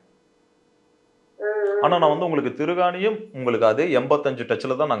செய்வாங்க. ஆனா நான் வந்து உங்களுக்கு திருகாணியும் உங்களுக்கு அதே 85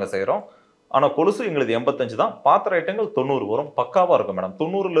 டச்சில் தான் நாங்க செய்றோம். ஆனா கொலுசு எங்களுக்கு 85 தான். பாத்திர ஐட்டங்கள் 90 வரும். பக்காவா இருக்கும் மேடம்.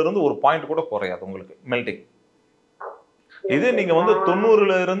 90ல இருந்து ஒரு பாயிண்ட் கூட குறையாது உங்களுக்கு மெல்டிங். இதே நீங்க வந்து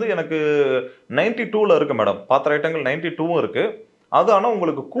 90ல இருந்து எனக்கு 92ல இருக்கு மேடம். பாத்திர ஐட்டங்கள் 92ம் இருக்கு. அது ஆனா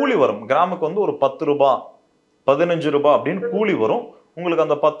உங்களுக்கு கூலி வரும். கிராமுக்கு வந்து ஒரு 10 ரூபாய் 15 ரூபாய் அப்படின்னு கூலி வரும். உங்களுக்கு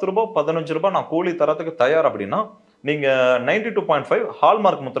அந்த 10 ரூபாய் 15 ரூபாய் நான் கூலி தரத்துக்கு தயார் அப்படின்னா நீங்க 92.5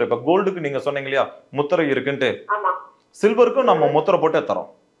 ஹால்மார்க் முத்திரை. இப்ப கோல்டுக்கு நீங்க சொன்னீங்க இல்லையா முத்திரை இருக்குன்ட்டு, சில்வருக்கும் நம்ம முத்திரை போட்டே தரோம்.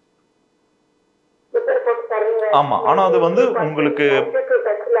 ஆமா, ஆனா அது வந்து உங்களுக்கு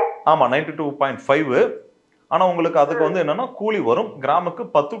ஆமா 92.5. ஆனா உங்களுக்கு அதுக்கு வந்து என்னன்னா கூலி வரும். கிராமுக்கு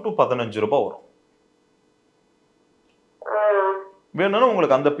 10 to 15 ரூபாய் வரும். வேணும்னா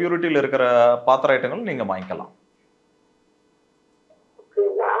உங்களுக்கு அந்த பியூரிட்டியில இருக்கிற பாத்திர ஐட்டங்கள் நீங்க வாங்கிக்கலாம்.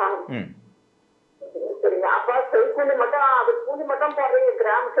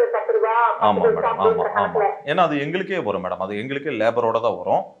 ஆமா மேடம், ஆமா ஆமா. ஏன்னா அது எங்களுக்கே வரும் மேடம். அது எங்களுக்கே லேபரோட தான்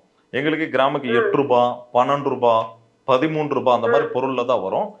வரும். எங்களுக்கு கிராமுக்கு 8 ரூபாய் 12 ரூபாய் 13 ரூபாய் அந்த மாதிரி பொருள்ல தான்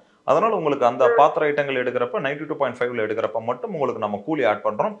வரும். அதனால உங்களுக்கு அந்த பாத்திர ஐட்டங்கள் எடுக்கிறப்ப 92.5ல எடுக்கிறப்ப மட்டும் உங்களுக்கு நம்ம கூலி ஆட்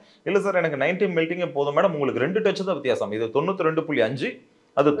பண்றோம். இல்ல சார் எனக்கு 90 மெல்டிங்கே போதும் மேடம், உங்களுக்கு 2 டச் தான் வித்தியாசம். இது 92.5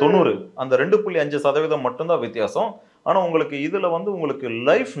 அது 90. அந்த 2.5% மட்டும் தான் வித்தியாசம். ஆனா உங்களுக்கு இதுல வந்து உங்களுக்கு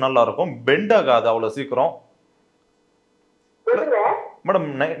லைஃப் நல்லா இருக்கும். பெண்ட் ஆகாது அவ்வளவு சீக்கிரம் மேடம்.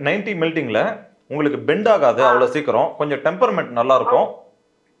 90 மெல்டிங்ல உங்களுக்கு பெண்ட் ஆகாது அவ்வளவு சீக்கிரம். கொஞ்சம் டெம்பர்மெண்ட் நல்லா இருக்கும்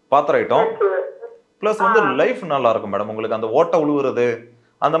பாத்திர ஐட்டம். பிளஸ் வந்து லைஃப் நல்லா இருக்கும் மேடம். உங்களுக்கு அந்த ஓட்டை உழுவுறது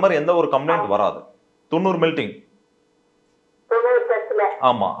அந்த மாதிரி எந்த ஒரு கம்ப்ளைண்ட் வராது. 90 மெல்டிங்.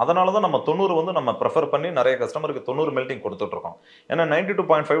 ஆமா, அதனாலதான் நம்ம 90 வந்து நம்ம ப்ரிஃபர் பண்ணி நிறைய கஸ்டமருக்கு 90 மெல்டிங் கொடுத்துட்டு இருக்கோம். ஏன்னா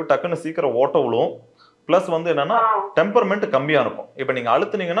 92.5 டக்குன்னு சீக்கிரம் ஓட்ட விழுவும். பிளஸ் வந்து என்னன்னா டெம்பர்மெண்ட் கம்மியா இருக்கும். இப்ப நீங்க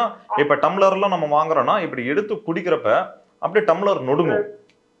அழுத்துனீங்கன்னா இப்ப டம்ளர் எல்லாம் நம்ம வாங்குறோம்னா இப்படி எடுத்து குடிக்கிறப்ப அப்படியே டம்ளர் நொடுங்கும்.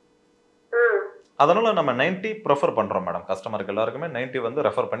 அதனால நம்ம 90 ப்ரிஃபர் பண்றோம் மேடம். கஸ்டமருக்கு எல்லாருக்குமே 90 வந்து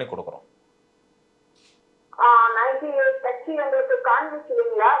ரெஃபர் பண்ணி கொடுக்குறோம்.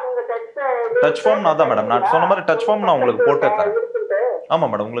 டச் ஃபார்ம் நான் தான் மேடம். நான் சொன்ன மாதிரி டச் ஃபார்ம் நான் உங்களுக்கு போட்டே தரேன். ஆமா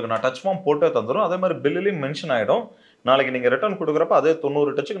மேடம், உங்களுக்கு நான் டச் ஃபார்ம் போட்டே தந்துடும். அதே மாதிரி பில்லுலையும் மென்ஷன் ஆயிடும். நாளைக்கு நீங்க ரிட்டர்ன் கொடுக்குறப்ப அதே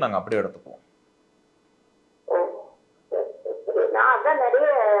 90 டச்சுக்கு நாங்க அப்படியே எடுத்துக்குவோம்.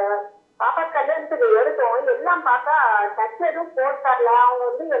 எல்லாம் பார்த்தா டச் எதுவும் போட்டால அவங்க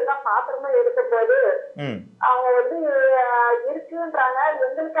வந்து எல்லாம் பாத்திரமும் எடுக்கும்போது அவங்க வந்து இருக்குன்றாங்க.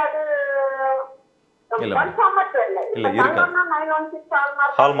 எங்களுக்கு அது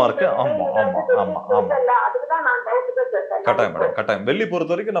கட்டாயம். வெள்ளி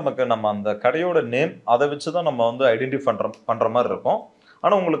பொறுத்த வரைக்கும் நமக்கு நம்ம அந்த கடையோட நேம் அதை வச்சுதான் நம்ம வந்து ஐடென்டிஃபை பண்ற மாதிரி இருக்கும்.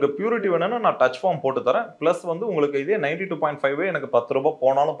 ஆனா உங்களுக்கு பியூரிட்டி வேணும்னா நான் டச் ஃபார்ம் போட்டு தரேன். பிளஸ் வந்து உங்களுக்கு இதே 92.5 எனக்கு 10 ரூபாய்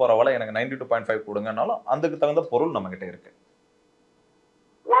போனாலும் பரவாயில்ல, எனக்கு 92.5 கொடுங்கனாலும் அதுக்கு தகுந்த பொருள் நம்ம கிட்ட இருக்கு.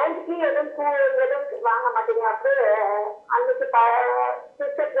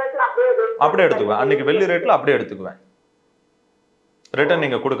 அப்படியே எடுத்துக்குவேன். அன்னைக்கு வெள்ளி ரேட்ல அப்படியே எடுத்துக்குவேன் ரிட்டர்ன்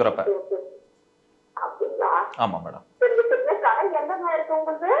நீங்க கொடுக்கறப்ப. ஆமா மேடம்.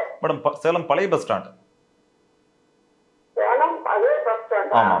 மேடம் சேலம் பழைய பஸ் ஸ்டாண்ட்.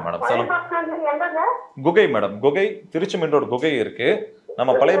 ஆமா மேடம், சேலம் குகை மேடம். குகை திருச்சி மெயின் ரோடு குகை இருக்கு.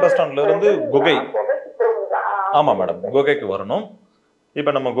 நம்ம பழைய பஸ் ஸ்டாண்ட்ல இருந்து குகை. ஆமா மேடம், குகைக்கு வரணும். இப்ப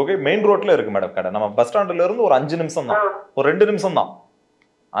நம்ம குகை மெயின் ரோட்ல இருக்கு மேடம் கடை. நம்ம பஸ் ஸ்டாண்ட்ல இருந்து ஒரு 5 நிமிஷம் தான், ஒரு 2 நிமிஷம் தான்.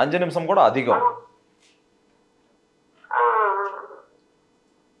 5 நிமிஷம் கூட அதிகம்.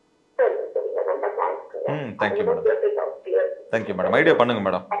 Thank you madam. Thank you madam. Idea பண்ணுங்க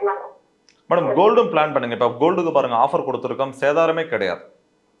மேடம். மேடம் கோல்டும் பிளான் பண்ணுங்க. இப்ப கோல்டுக்கு பாருங்க ஆஃபர் கொடுத்துருக்கோம். சேதாரமே கிடையாது.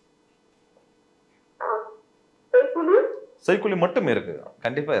 செய்கூலி மட்டும் இருக்கு.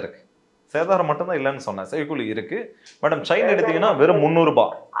 கண்டிப்பா இருக்கு. சேதாரம் மட்டும் தான் இல்லைன்னு சொன்னேன். செய்கூலி இருக்கு மேடம். செயின் எடுத்தீங்கன்னா வெறும் 300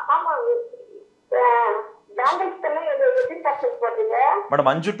 ரூபாய் மேடம்.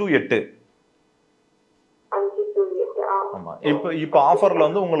 5 to 8. ஆமா. இப்ப ஆஃபர்ல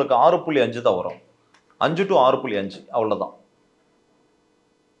வந்து உங்களுக்கு 6.5 தான் வரும். 5 to 6.5 அவ்வளவுதான்.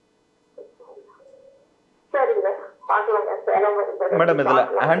 மேடம் இதுல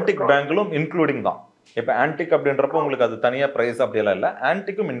ஆன்டிக் பேங்கிலும் இன்க்ளூடிங் தான். இப்ப ஆன்டிக் அப்படின்றப்ப உங்களுக்கு அது தனியா பிரைஸ் அப்படியெல்லாம் இல்ல,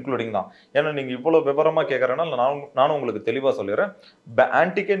 ஆன்டிக்கும் இன்க்ளூடிங் தான். ஏன்னா நீங்க இவ்வளவு விவரமா கேட்கறதுனால நானும் உங்களுக்கு தெளிவா சொல்லிடுறேன்.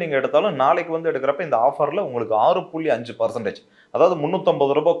 ஆன்டிக்கே நீங்க எடுத்தாலும் நாளைக்கு வந்து எடுக்கிறப்ப இந்த ஆஃபர்ல உங்களுக்கு 6.5%, அதாவது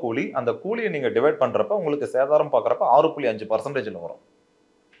 350 ரூபாய் கூலி. அந்த கூலியை நீங்க டிவைட் பண்றப்ப உங்களுக்கு சேதாரம் பாக்குறப்ப 6.5%ல வரும்.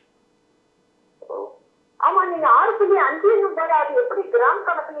 ஆமா, நீங்க 6.5 போது அது எப்படி கிராம்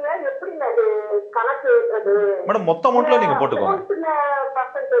கணக்குல எப்படி அது கணக்கு மேடம்? மொத்த அமௌண்ட்ல நீங்க போட்டுக்கோங்க.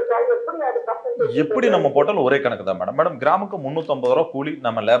 எப்படி நம்ம போட்டாலும் ஒரே கணக்கு தான் மேடம். மேடம் கிராமுக்கு 350 ரூபாய் கூலி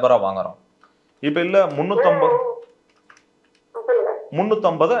நம்ம லேபரா வாங்குறோம். இப்ப இல்ல 350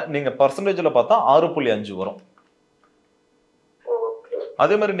 350 நீங்க பர்சன்டேஜ்ல பார்த்தா 6.5 வரும்.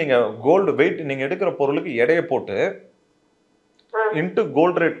 அதே மாதிரி நீங்க கோல்டு வெயிட் நீங்க எடுக்கிற பொருளுக்கு எடையை போட்டு இன்ட்டு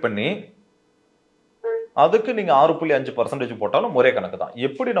கோல்டு ரேட் பண்ணி அதுக்கு நீங்க 6.5% போட்டாலும் ஒரே கணக்கு தான்.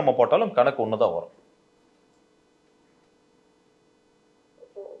 எப்படி நம்ம போட்டாலும் கணக்கு ஒண்ணுதான் வரும்.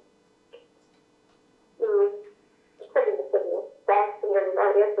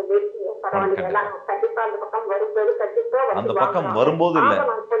 அந்த பக்கம் வரும்போது இல்ல,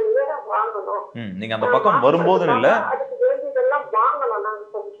 நீங்க அந்த பக்கம் வரும்போது இல்ல,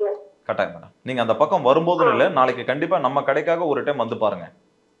 கட்டாயம் மேடம். நீங்க அந்த பக்கம் வரும்போது இல்ல, நாளைக்கு கண்டிப்பா நம்ம கடைக்காக ஒரு டைம் வந்து பாருங்க.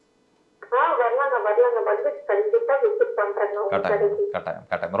 கட்டாயம் கட்டாயம்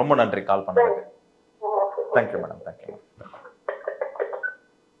கட்டாயம். ரொம்ப நன்றி கால் பண்ணதுக்கு. Thank you madam, thank you.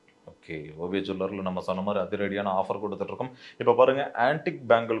 ஓகே, ஓவிய ஜுவல்லரில் நம்ம சொன்ன மாதிரி அதிரடியான ஆஃபர் கொடுத்துட்டு இருக்கோம். இப்போ பாருங்க, ஆன்டிக்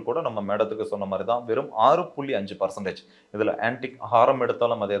பேங்கிள் கூட நம்ம மேடத்துக்கு சொன்ன மாதிரி தான் வெறும் 6.5%. இதில் ஆன்டிக் ஹாரம்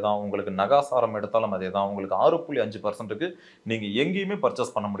எடுத்தாலும் அதே தான், உங்களுக்கு நகாஸ் ஹாரம் எடுத்தாலும் அதே தான். உங்களுக்கு 6.5%க்கு நீங்கள் எங்கேயுமே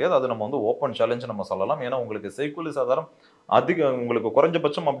பர்ச்சேஸ் பண்ண முடியாது. அது நம்ம வந்து ஓப்பன் சேலஞ்சு நம்ம சொல்லலாம். ஏன்னா உங்களுக்கு செய்கூலி சாதாரம் அதிகம், உங்களுக்கு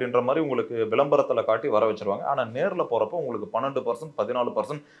குறைஞ்சபட்சம் அப்படின்ற மாதிரி உங்களுக்கு விளம்பரத்தில் காட்டி வர வச்சிருவாங்க. ஆனால் நேரில் போகிறப்போ உங்களுக்கு 12%,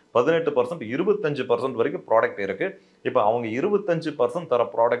 14%, 18%, 25% வரைக்கும் ப்ராடக்ட் இருக்குது. இப்போ அவங்க 25% தர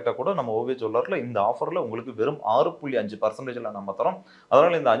ப்ராடக்டை கூட நம்ம ஓவிய ஜுவல்லரில் இந்த ஆஃபரில் உங்களுக்கு வெறும் 6.5%ல நம்ம தரோம்.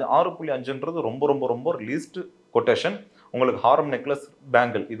 அதனால் இந்த 6.5ன்றது ரொம்ப ரொம்ப ரொம்ப லீஸ்ட் கொட்டேஷன். உங்களுக்கு ஹாரம், நெக்லஸ்,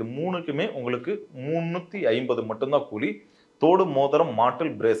 பேங்கிள் இது மூணுக்குமே உங்களுக்கு 350 மட்டும்தான் கூலி. தோடு, மோதிரம்,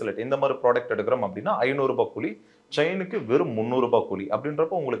 மாட்டல், பிரேஸ்லெட் இந்த மாதிரி ப்ராடக்ட் எடுக்கிறோம் அப்படின்னா 500 ரூபாய் கூலி. செயினுக்கு வெறும் 300 ரூபாய் கூலி.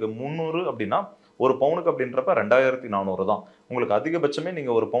 அப்படின்றப்ப உங்களுக்கு 300 அப்படின்னா ஒரு பவுனுக்கு அப்படின்றப்ப 2400 தான். உங்களுக்கு அதிகபட்சமே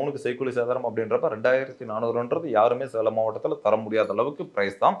நீங்கள் ஒரு பவுனுக்கு செய்கூலி சேதாரம் அப்படின்றப்ப 2400ன்றது யாருமே சேலம் மாவட்டத்தில் தர முடியாத அளவுக்கு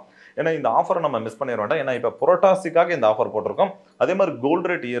ப்ரைஸ் தான். ஏன்னா இந்த ஆஃபரை நம்ம மிஸ் பண்ணிட வேண்டாம். ஏன்னா இப்போ புரோட்டாசிக்காக இந்த ஆஃபர் போட்டிருக்கோம். அதே மாதிரி கோல்டு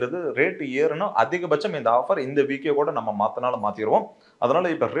ரேட் ஏறுது. ரேட் ஏறுனா அதிகபட்சம் இந்த ஆஃபர் இந்த வீக்கே கூட நம்ம மாற்றினாலும் மாற்றிடுவோம்.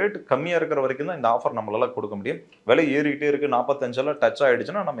 அதனால இப்போ ரேட் கம்மியாக இருக்கிற வரைக்கும் தான் இந்த ஆஃபர் நம்மளால கொடுக்க முடியும். விலை ஏறிக்கிட்டே இருக்கு, 45 டச்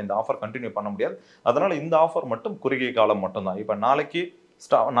ஆயிடுச்சுன்னா நம்ம இந்த ஆஃபர் கண்டினியூ பண்ண முடியாது. அதனால இந்த ஆஃபர் மட்டும் குறுகிய காலம் மட்டும்தான். இப்போ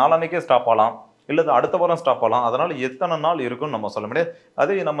நாளான்னைக்கே ஸ்டாப் ஆகலாம், இல்லை அடுத்த வாரம் ஸ்டாப் ஆகலாம். அதனால எத்தனை நாள் இருக்குன்னு நம்ம சொல்ல முடியாது.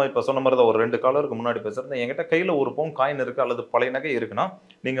 அதே நம்ம இப்போ சொன்ன மாதிரி தான் ஒரு 2 காலருக்கு முன்னாடி பேசுகிறேன். என்கிட்ட கையில் ஒரு பவுன் காயின் இருக்குது அல்லது பழைய நகை இருக்குன்னா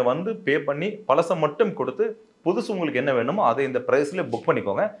நீங்கள் வந்து பே பண்ணி பழசை மட்டும் கொடுத்து புதுசு உங்களுக்கு என்ன வேணுமோ அதை இந்த ப்ரைஸ்லேயே புக்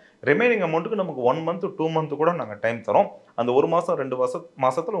பண்ணிக்கோங்க. ரிமைனிங் அமௌண்ட்டுக்கு நமக்கு 1 மந்த் 2 மந்த் கூட நாங்கள் டைம் தரோம். அந்த 1 மாதம் 2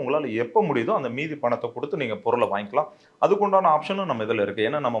 மாதத்தில் உங்களால் எப்போ முடியுதோ அந்த மீதி பணத்தை கொடுத்து நீங்கள் பொருளை வாங்கிக்கலாம். அதுக்குண்டான ஆப்ஷனும் நம்ம இதில் இருக்குது.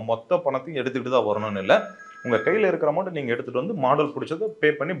 ஏன்னா நம்ம மொத்த பணத்தையும் எடுத்துக்கிட்டு தான் வரணும்னு இல்லை. உங்கள் கையில் இருக்கிற அமௌண்ட் நீங்கள் எடுத்துகிட்டு வந்து மாடல் பிடிச்சதை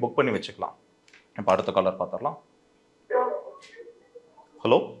பே பண்ணி புக் பண்ணி வச்சுக்கலாம். இப்போ அடுத்த காலர் பார்த்துடலாம்.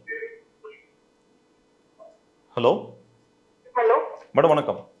 ஹலோ ஹலோ ஹலோ மேடம்,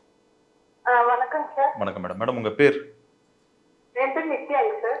 வணக்கம். வணக்கம் சார். வணக்கம் மேடம். மேடம் உங்க பேர்? என் பேர்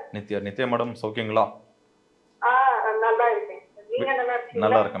நித்யாங்க சார். நித்யா மேடம், சௌக்கியங்களா? நல்லா இருக்கேன். நீங்க நல்லா இருக்கீங்களா?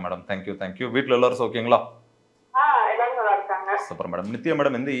 நல்லா இருக்கேன் மேடம், தேங்க்யூ தேங்க்யூ. வீட்டில் எல்லாரும் சௌக்கியங்களா? எல்லாரும் நல்லா இருக்காங்க. Super madam. நித்யா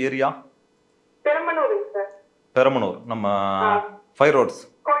மேடம் எந்த ஏரியா? பெரம்பலூர் சார். பெரம்பலூர் நம்ம 5 ரோட்ஸ்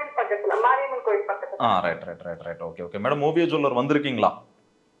கோயில் பக்கத்துல, மாரியம்மன் கோயில் பக்கத்துல. ரைட். ஓகே மேடம், ஓவிய ஜுவல்லர் வந்திருக்கீங்களா?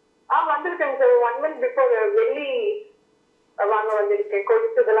 வந்திருக்கேன் சார். 1 month பிஃபோர் வெள்ளி வாங்க வந்திருக்கேன்.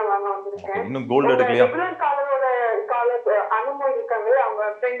 கொலுசு இதெல்லாம் வாங்க வந்திருக்கேன். இன்னும் கோல்டு எடுக்கலையா? ரெகுலர் காலர் அனுமதி இருக்காங்க, அவங்க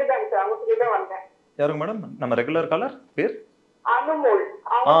ஃப்ரெண்டு தான் சார். அவங்க கிட்ட தான் வந்தேன். யாருங்க மேடம்? நம்ம ரெகுலர் காலர் பேர் அனுமோல்.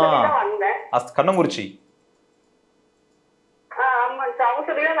 அவங்க கிட்ட தான் வந்தேன். கண்ணங்குறிச்சி. ஆமா சார், அவங்க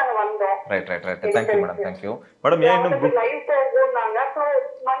கிட்ட தான் நாங்க வந்தோம். Right. Thank you madam, thank you madam. ஏன் இன்னும் லைவ் போகும்னாங்க. சோ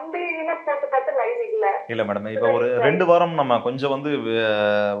மண்டேல போட்டு பார்த்து லைவ் இல்ல மேடம். இப்போ ஒரு 2 வாரம் நம்ம கொஞ்சம் வந்து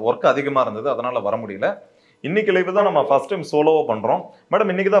ஒர்க் அதிகமா இருந்தது, அதனால வர முடியல. இன்னைக்கு லைவ் தான் நம்ம ஃபர்ஸ்ட் டைம் சோலோவா பண்றோம்.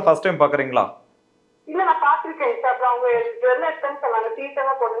 மேடம் இன்னைக்கு தான் ஃபர்ஸ்ட் டைம் பாக்குறீங்களா? இல்ல, நான் பாத்துர்க்கேன் சார். அப்புறம் அவங்க ஜுவல்லர்ஸ்ன்னு சொன்னாங்க,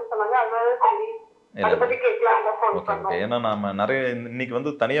 டீச்சரா போடுன்னு சொன்னாங்க. அதனால சரி அத பத்தி கேட்கலாம் தான் ஃபோன் பண்ணோம். ஏன்னா நாம நிறைய இன்னைக்கு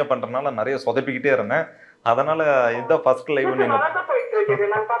வந்து தனியா பண்றதுனால நிறைய சொதப்பிக்கிட்டே இருந்தேன். அதனால இதுதான் ஃபர்ஸ்ட் லைவ். நீங்க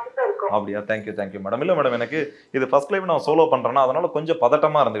அப்படியா? Thank you madam. இல்ல மேடம், எனக்கு இது ஃபர்ஸ்ட் லைவ் நான் சோலோ பண்றேன்னா அதனால கொஞ்சம்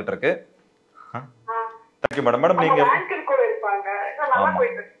பதட்டமா இருந்துகிட்டு இருக்கு. Thank you madam. மேடம் நீங்க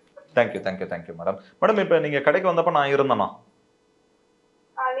தேங்க்யூ மேடம். மேடம் இப்போ நீங்க கடைக்கு வந்தப்ப நான் இருந்தேனா?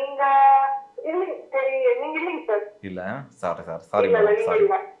 இல்ல சாரிங்க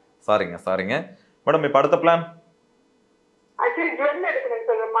மேடம். இப்போ அடுத்த பிளான்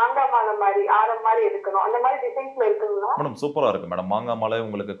மேடம் சூப்பரா இருக்கு மேடம். மாங்காய் மாலை,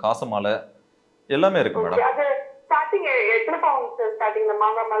 உங்களுக்கு காசு மாலை எல்லாமே இருக்கு மேடம்.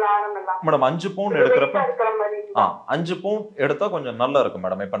 மேடம் 5 பவுன் எடுக்கிறப்ப 5 பவுன் எடுத்தா கொஞ்சம் நல்லா இருக்கும்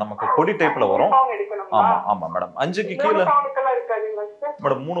மேடம். இப்ப நமக்கு கொடி டைப்ல வரும். ஆமா மேடம். 5க்கு கீழே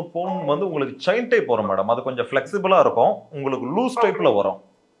மேடம் 3 பவுன் வந்து உங்களுக்கு செயின் டைப் வரும் மேடம். அது கொஞ்சம் ஃபிளெக்சிபிளா இருக்கும். உங்களுக்கு லூஸ் டைப்ல வரும்.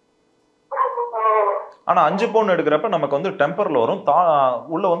 ஆனா 5 பவுன் எடுக்கிறப்ப நமக்கு வந்து டெம்பர்ல வரும்,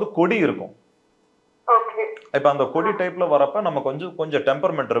 உள்ள வந்து கொடி இருக்கும். இப்ப அந்த கொடி டைப்ல வரப்ப நம்ம கொஞ்சம்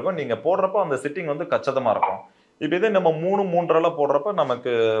டெம்பர்மெண்ட் இருக்கும். நீங்க போடுறப்ப அந்த சிட்டிங் வந்து கச்சிதமா இருக்கும். இப்ப இதே நம்ம 3 3.5 போடுறப்ப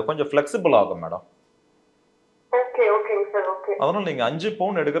நமக்கு கொஞ்சம் ஃபிளெக்சிபிள் ஆகும் மேடம். அதனால நீங்க 5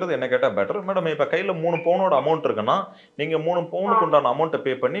 பவுன் எடுக்கிறது என்ன கேட்டா பெட்டர் மேடம். இப்ப கையில 3 பவுனோட அமௌண்ட் இருக்குன்னா நீங்க 3 பவுனுக்கு உண்டான அமௌண்ட்டை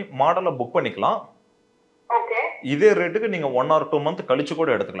பே பண்ணி மாடலை புக் பண்ணிக்கலாம். இதே ரேட்டுக்கு நீங்க 1 or 2 மந்த் கழிச்சு கூட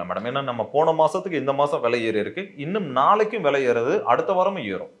எடுத்துக்கலாம் மேடம். ஏன்னா நம்ம போன மாசத்துக்கு இந்த மாசம் விலை ஏறி இருக்கு, இன்னும் நாளைக்கும் விலை ஏறுது, அடுத்த வாரமும்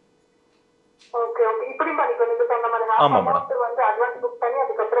ஏறும். ஆமா மேடம்.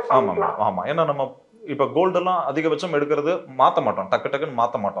 ஆமா மேடம். ஆமா, ஏன்னா நம்ம இப்ப கோல்டு எல்லாம் அதிகபட்சம் எடுக்கிறது மாத்த மாட்டோம், டக்கு டக்குன்னு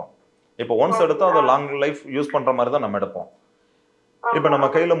மாத்த மாட்டோம். இப்ப ஒன்ஸ் எடுத்தா அதை லாங் லைஃப் யூஸ் பண்ற மாதிரி தான் நம்ம எடுப்போம். இப்ப நம்ம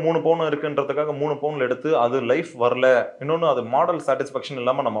கையில 3 பவுன் இருக்குன்றதுக்காக 3 பவுன்ல எடுத்து அது லைஃப் வரல, இன்னொன்னு அது மாடல் சாட்டிஸ்பாக்சன்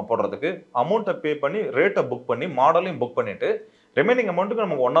இல்லாம நம்ம போடுறதுக்கு அமௌண்ட்டை பே பண்ணி ரேட்டை புக் பண்ணி மாடலையும் புக் பண்ணிட்டு ரிமைனிங் அமௌண்ட்டுக்கு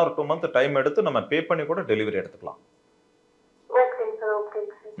நமக்கு 1 or 2 மந்த் டைம் எடுத்து நம்ம பே பண்ணி கூட டெலிவரி எடுத்துக்கலாம்.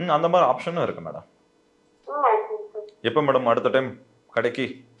 அந்த மாதிரி ஆப்ஷனும் இருக்கு மேடம். எப்ப மேடம் அடுத்த டைம் கடைக்கு?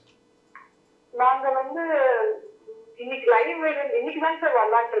 நாங்க வந்து இன்னைக்கு லைவ் இன்னைக்கு தான் சார்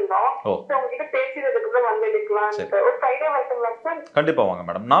வரலாம்னு இருந்தோம். உங்ககிட்ட பேசினதுக்கு அப்புறம் வந்து எடுக்கலாம். ஒரு ஃப்ரைடே வரட்டுங்களா சார்? கண்டிப்பா வாங்க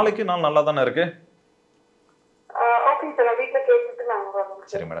மேடம். நாளைக்கு நாள் நல்லா தானே இருக்கு. ஓகே சார், நான் வீட்ல கேட்டுட்டு நாங்க வரோம்.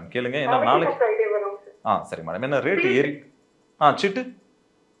 சரி மேடம், கேளுங்க. என்ன நாளைக்கு ஃப்ரைடே வரோம் சார். சரி மேடம். என்ன ரேட் ஏறி சீட்டு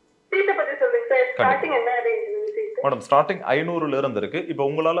பத்தி சொல்லுங்க சார். ஸ்டார்டிங் என்ன ரேஞ்ச் சீட்டு? மேடம் ஸ்டார்டிங் 500 ல இருந்து இருக்கு. இப்போ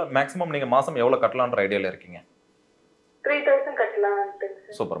உங்களால மேக்ஸிமம் நீங்க மாசம் எவ்வளவு கட்டலாம்ன்ற ஐடியால இருக்கீங்க? 3000 கட்டலாம்.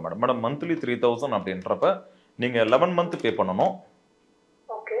 Super madam. மேடம் மந்த்லி 3000 அப்படின்றப்ப நீங்க 11 மந்த் பே பண்ணணும்.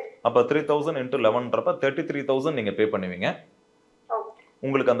 ஓகே. அப்ப 3000 into 11ன்றப்ப 33000 நீங்க பே பண்ணுவீங்க.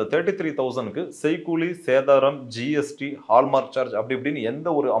 உங்களுக்கு அந்த 33000க்கு செய்கூலி, சேதாரம், ஜிஎஸ்டி, ஹால்மார்க் சார்ஜ் அப்படி இப்படின்னு எந்த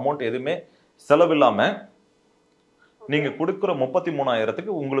ஒரு அமௌண்ட் எதுவுமே செலவில்லாம நீங்க கொடுக்குற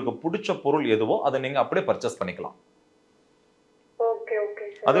 33,000க்கு உங்களுக்கு பிடிச்ச பொருள் எதுவோ அதை நீங்க அப்படியே பர்ச்சேஸ் பண்ணிக்கலாம்.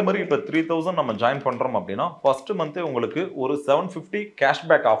 அதே மாதிரி இப்ப 3000 நம்ம ஜாயின் பண்றோம் அப்படின்னா ஃபர்ஸ்ட் மந்தே உங்களுக்கு ஒரு 750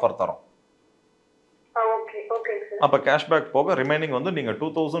 கேஷ்பேக் ஆஃபர் தரோம். அப்ப கேஷ்பேக் போக ரிமைனிங் வந்து நீங்க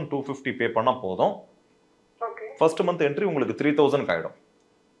 2250 பே பண்ணா போதும். ஃபர்ஸ்ட் மந்த் என்ட்ரி உங்களுக்கு 3000 ஆயிடும்.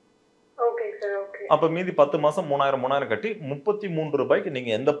 அப்ப மீதி 10 மாசம் 3000 கட்டி 33 ரூபாய்க்கு நீங்க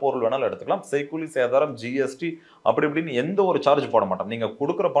எந்த பொருள் வேணாலும் எடுத்துக்கலாம். செய்கூலி, சேதாரம், ஜிஎஸ்டி அப்படி இப்படின்னு எந்த ஒரு சார்ஜ் போட மாட்டோம். நீங்க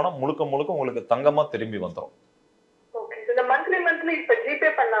கொடுக்குற பணம் முழுக்க முழுக்க உங்களுக்கு தங்கமா திரும்பி வந்துடும்.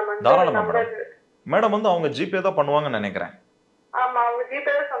 தாராளமா மேடம். மேடம் வந்து அவங்க ஜிபே தான் பண்ணுவாங்கன்னு நினைக்கிறேன்.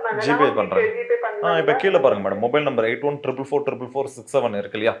 ஜிபே பண்றாங்க. இப்ப கீழே பாருங்க மேடம், மொபைல் நம்பர் 81444447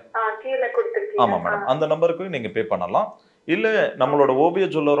 இருக்கு இல்லையா? ஆமா மேடம், அந்த நம்பருக்கு நீங்க பே பண்ணலாம். இல்ல நம்மளோட ஓவிய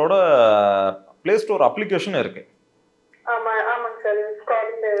ஜுவல்லரோட பிளே ஸ்டோர் அப்ளிகேஷன் இருக்கு. ஆமா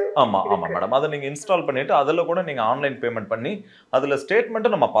ஆமா மேடம், அதை நீங்க இன்ஸ்டால் பண்ணிட்டு அதுல கூட நீங்க ஆன்லைன் பேமெண்ட் பண்ணி அதுல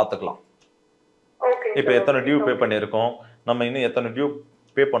ஸ்டேட்மெண்ட் நம்ம பாத்துக்கலாம். இப்ப எத்தனை டியூ பே பண்ணிருக்கோம், நம்ம இன்னும் எத்தனை டியூ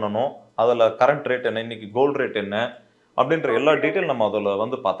பே பண்ணணும், அதுல கரண்ட் ரேட் என்ன, இன்னைக்கு கோல்ட் ரேட் என்ன அப்படின்ற எல்லா டீடைல் நம்ம அதுல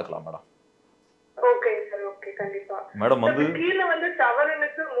வந்து பாத்துக்கலாம் மேடம். மேடம் வந்து கீழ வந்து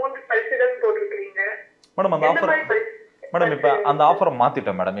சவரனுக்கு 3 பரிசுகள் போட்டுருக்கீங்க மேடம். அந்த ஆஃபர் மேடம் இப்ப அந்த ஆஃபரை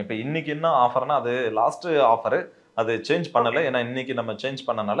மாத்திட்டோம் மேடம். இப்ப இன்னைக்கு என்ன ஆஃபர்னா அது லாஸ்ட் ஆஃபர், அது சேஞ்ச் பண்ணல. ஏன்னா இன்னைக்கு நம்ம சேஞ்ச்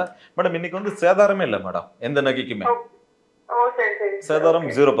பண்ணனால மேடம் இன்னைக்கு வந்து சேதாரமே இல்லை மேடம், எந்த நகைக்குமே சேதாரம்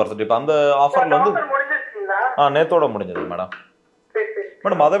 0%. இப்ப அந்த ஆஃபர்ல வந்து நேத்தோட முடிஞ்சது மேடம்.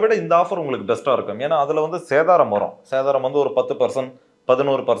 மேடம் அதை விட இந்த ஆஃபர் உங்களுக்கு பெஸ்டா இருக்கும். ஏன்னா அதுல வந்து சேதாரம் வரும். சேதாரம் வந்து ஒரு 10%,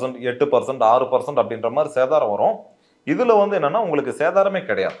 11%, 8%, 6% அப்படின்ற மாதிரி சேதாரம் வரும். இதுல வந்து என்னன்னா உங்களுக்கு சேதாரமே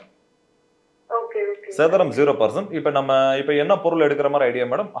கிடையாது. சேதாரம் 0%. இப்ப நம்ம இப்ப என்ன பொருள் எடுக்கிற மாதிரி ஐடியா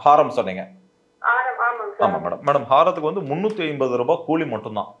மேடம்? ஹாரம் சொன்னீங்க. ஆமா மேடம். மேடம் ஹாரத்துக்கு வந்து 350 ரூபாய் கூலி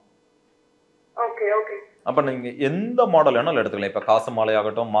மட்டும்தான். அப்ப நீங்க எந்த மாடல் வேணாலும் எடுத்துக்கலாம். இப்ப காசு மாலை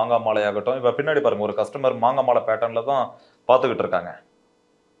ஆகட்டும், மாங்காய் மாலை ஆகட்டும். இப்ப பின்னாடி பாருங்க, ஒரு கஸ்டமர் மாங்காய் மாலை பேட்டர்ன்ல தான் பாத்துக்கிட்டு இருக்காங்க.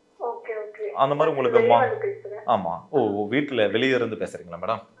 அந்த மாதிரி உங்களுக்கு ஆமா. வீட்டுல வெளியே இருந்து பேசுறீங்களா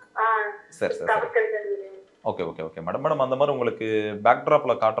மேடம்? சரி சரி okay okay okay madam. Madam அந்த மாதிரி உங்களுக்கு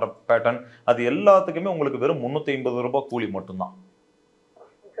பேக்ட்ராப்ல காட்டுற பேட்டர்ன் அது எல்லாத்துக்குமே உங்களுக்கு வெறும் 350 ரூபாய் கூலி மட்டும்தான்.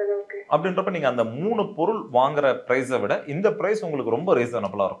 அப்படின்றப்ப நீங்க அந்த 3 பொருள் வாங்குற பிரைஸை விட இந்த பிரைஸ் உங்களுக்கு ரொம்ப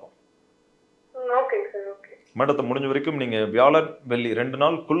ரீசனபிளா இருக்கும். மேடத்தை முடிஞ்ச வரைக்கும் நீங்க வியாழன் வெள்ளி 2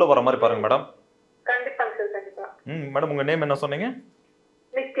 நாளுக்குள்ள வர மாதிரி பாருங்க மேடம். மேடம் உங்க நேம் என்ன சொன்னீங்க?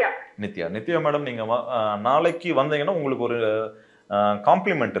 நித்யா. நித்யா மேடம், நீங்க நாளைக்கு வந்தீங்கன்னா உங்களுக்கு ஒரு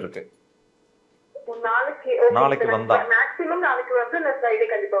காம்ப்ளிமெண்ட் இருக்கு. நாளைக்கு வந்தா மேக்ஸिमम நாளைக்கு வந்து நான் ஃப்ரைடே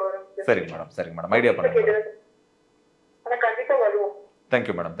கண்டிப்பா வரோம். சரி மேடம், சரி மேடம், ஐடியா பண்ணுங்க. நான் கண்டிப்பா வருவோம். Thank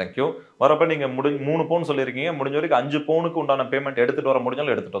you madam, thank you. வரப்ப நீங்க 3 பவுன் சொல்லிருக்கீங்க, முடிஞ்ச வரைக்கும் 5 பவுனுக்கு உண்டான பேமெண்ட் எடுத்துட்டு வர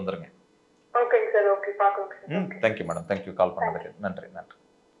முடிஞ்சாலும் எடுத்துட்டு வந்துருங்க. ஓகேங்க சார், ஓகே பாக்குறோம் sir. Thank you madam, thank you கால் பண்ணதுக்கு. நன்றி நன்றி.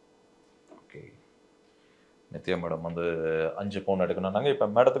 ஓகே. நித்யா மேடம் வந்து 5 பவுன் எடுக்கணும்னாங்க. இப்போ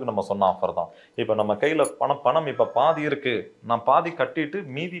மேடத்துக்கு நம்ம சொன்ன ஆஃபர் தான். இப்போ நம்ம கையில் பணம் இப்போ பாதி இருக்கு, நான் பாதி கட்டிட்டு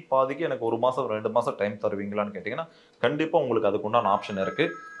மீதி பாதிக்கு எனக்கு 1 மாதம் 2 மாதம் டைம் தருவீங்களான்னு கேட்டிங்கன்னா கண்டிப்பாக உங்களுக்கு அதுக்கு உண்டான ஆப்ஷன் இருக்கு.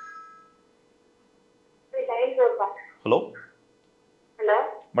 ஹலோ ஹலோ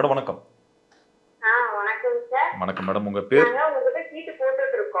மேடம் வணக்கம். வணக்கம் சார். வணக்கம் மேடம், உங்க பேர்? உங்ககிட்ட சீட்டு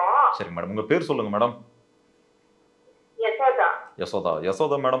போட்டுட்டு இருக்கோம். சரி மேடம், உங்க பேர் சொல்லுங்க மேடம். யசோதா. யசோதா.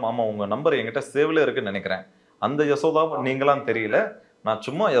 யசோதா மேடம், ஆமா உங்க நம்பர் என்கிட்ட சேவ்ல இருக்குன்னு நினைக்கிறேன். அந்த யசோதா நீங்களான்னு தெரியல, நான்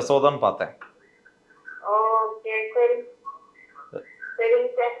சும்மா யசோதான்னு பார்த்தேன். ஓகே சரி சரிங்க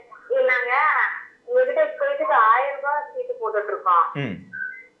சார். இல்லங்க உங்ககிட்ட இப்போதைக்கு 1000 ரூபாய் சீட்டு போட்டுட்டு இருக்கோம்.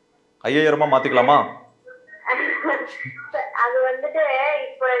 5000 மாத்திக்கலாமா? அது வந்துட்டு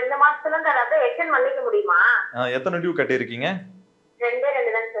இப்போ இந்த மாசத்துல இருந்து அதை எக்ஸ்டெண்ட் பண்ணிக்க முடியுமா? எத்தனை டியூ கட்டி இருக்கீங்க?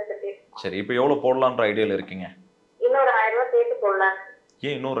 2 தான் சார் கட்டி. சரி, இப்போ எவ்வளவு போடலான்ற ஐடியால இருக்கீங்க? இன்னொரு 1000 ரூபாய் சேர்த்து போடலாம்.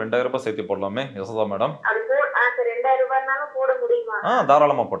 ஏன் இன்னும் 2000 ரூபாய் சேர்த்து போடலாமே யசோதா மேடம்? அது சார் 2000 ரூபாய்னாலும் போட முடியுமா?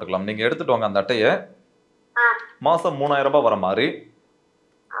 தாராளமா போட்டுக்கலாம். நீங்க எடுத்துட்டு வாங்க அந்த அட்டையை. மாசம் 3000 ரூபாய் வர மாதிரி.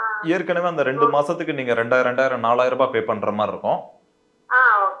 ஏற்கனவே அந்த 2 மாசத்துக்கு நீங்க 2000 4000 ரூபாய் பே பண்ற மாதிரி இருக்கும்.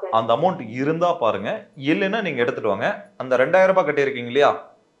 அந்த அமௌண்ட் இருந்தா பாருங்க, இல்லைன்னா நீங்க எடுத்துட்டு வாங்க. அந்த 2000 ரூபாய் கட்டி இருக்கீங்க இல்லையா,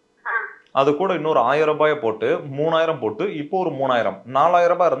 அது கூட இன்னொரு 1000 ரூபாயை போட்டு 3000 போட்டு இப்போ ஒரு 3000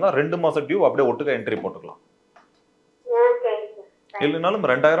 4000 ரூபாய் இருந்தா 2 மாசம் டியூ அப்படியே ஒட்டுக்க என்ட்ரி போட்டுக்கலாம். இல்லைனாலும்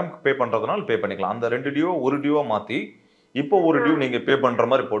 2000 பே பண்றதுனால பே பண்ணிக்கலாம். அந்த 2 டியூ ஒரு டியூவா மாத்தி இப்போ ஒரு டியூ நீங்க பே பண்ற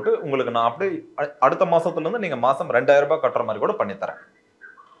மாதிரி போட்டு உங்களுக்கு நான் அப்படியே அடுத்த மாசத்துல இருந்து நீங்க மாசம் 2000 ரூபாய் கட்டுற மாதிரி கூட பண்ணி தரேன்.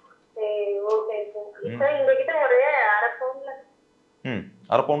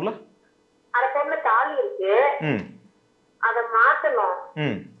 அரை பவுன்ல தாலி இருக்கு, அத மாத்தணும்.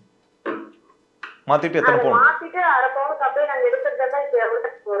 மாத்திட்டு எத்தனை பவுன்? மாத்திட்டு அரை பவுனுக்கு அப்படியே நாங்க எடுத்துட்டா இப்ப எவ்வளவு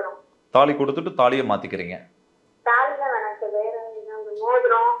போறோம்? தாலி கொடுத்துட்டு தாலியை மாத்திக்கிறீங்க? தாலில வேணாம் சார், வேற ஏதாவது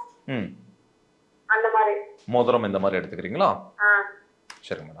மோதிரம் அந்த மாதிரி. மோதிரம் இந்த மாதிரி எடுத்துக்கிறீங்களா?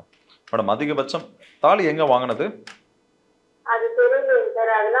 சரி மேடம். மேடம் அதிகபட்சம் தாலி எங்க வாங்கினது? அது தெரியல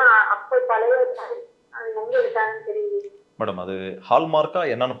சார், அதெல்லாம் அப்போ பழைய அது எங்க எடுத்தாங்கன்னு தெரியல மேடம். அது ஹால்மார்க்கா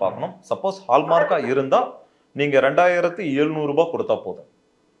என்னன்னு பார்க்கணும். சப்போஸ் ஹால்மார்க்கா இருந்தா நீங்க 2700 ரூபாய் கொடுத்தா போதும்.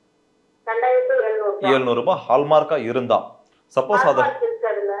 2700 ரூபாய் ஹால்மார்க்கா இருந்தா. சப்போஸ் அது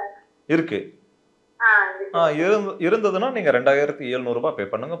இருக்கு இருந்ததுன்னா நீங்க 2700 ரூபாய் பே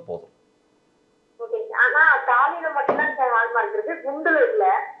பண்ணுங்க போதும்.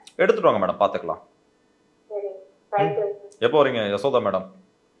 எடுத்துட்டு வாங்க மேடம், பாத்துக்கலாம். எப்போ வரீங்க யசோதா மேடம்?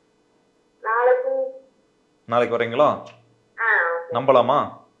 நாளைக்கு வரீங்களா? நம்பலாமா?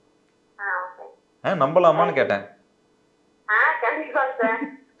 நம்பலாமான்னு கேட்டேன்.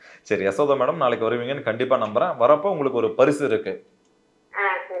 சரி யசோதா மேடம், நாளைக்கு வருவீங்கன்னு கண்டிப்பா நம்புறேன். வரப்போ உங்களுக்கு ஒரு பரிசு இருக்கு.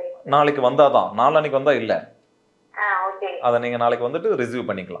 நாளைக்கு வந்தாதான், நாளைக்கு வந்தா இல்ல. அதை நீங்க நாளைக்கு வந்துட்டு ரிசீவ்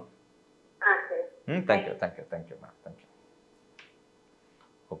பண்ணிக்கலாம். Thank you thank you thank you ma'am, thank you.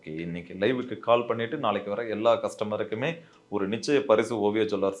 Okay, இன்னைக்கு லைவுக்கு கால் பண்ணிட்டு நாளைக்கு வர எல்லா கஸ்டமருக்குமே ஒரு நிச்சய பரிசு ஓவிய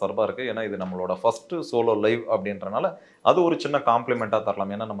ஜுவல்லர் சார்பாக இருக்குது. ஏன்னா இது நம்மளோட ஃபர்ஸ்ட் சோலோ லைவ் அப்படின்றனால அது ஒரு சின்ன காம்ப்ளிமெண்ட்டாக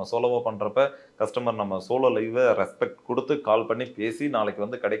தரலாம். ஏன்னா நம்ம சோலோவாக பண்ணுறப்ப கஸ்டமர் நம்ம சோலோ லைவை ரெஸ்பெக்ட் கொடுத்து கால் பண்ணி பேசி நாளைக்கு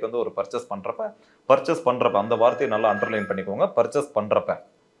வந்து கடைக்கு வந்து ஒரு பர்ச்சேஸ் பண்ணுறப்ப அந்த வார்த்தையை நல்லா அண்டர்லைன் பண்ணிக்கோங்க. பர்ச்சேஸ் பண்ணுறப்ப.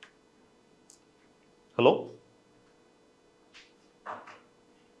 ஹலோ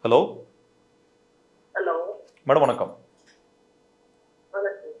ஹலோ ஹலோ மேடம் வணக்கம்.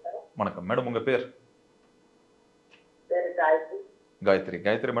 வணக்கம் மேடம், உங்க பேர்? காயத்ரி.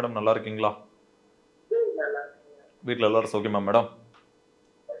 காயத்ரி மேடம் நல்லா இருக்கீங்களா? வீட்டில் எல்லாரும் சௌக்கியமா மேடம்?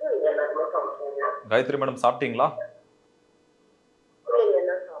 காயத்ரி மேடம் சாப்பிட்டீங்களா?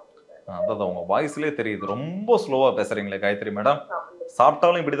 அதான் உங்க வாய்ஸ்லயே தெரியுது, ரொம்ப ஸ்லோவா பேசுறீங்களே காயத்ரி மேடம்.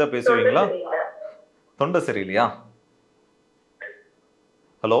 சாப்பிட்டாலும் இப்படிதான் பேசுவீங்களா? தொண்டை சரியில்லையா?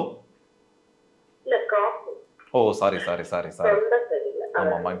 ஹலோ. ஓ சாரி சாரி சாரி சாரி.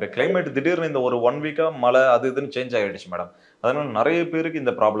 ஆமா ஆமா, இப்ப கிளைமேட் திடீர்னு இந்த ஒரு 1 வீக்கா மழை அது இதுன்னு சேஞ்ச் ஆயிடுச்சு மேடம். அதனால நிறைய பேருக்கு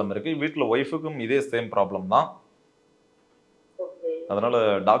இந்த ப்ராப்ளம் இருக்கு. வீட்டுல ஒய்ஃபுக்கும் இதே சேம் ப்ராப்ளம் தான். அதனால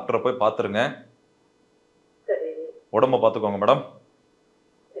டாக்டரை போய் பாத்துருங்க. உடம்ப பாத்துக்கோங்க மேடம்.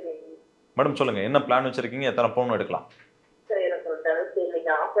 மேடம் சொல்லுங்க, என்ன பிளான் வச்சிருக்கீங்க? எத்தனை பவுன் எடுக்கலாம்?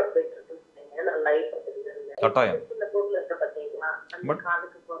 கட்டாயம்.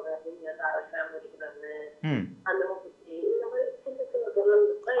 ம்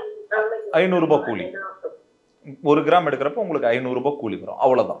 500 ரூபாய் கூலி. 1 கிராம் எடுக்கிறப்ப உங்களுக்கு 500 ரூபாய் கூலி வரும்,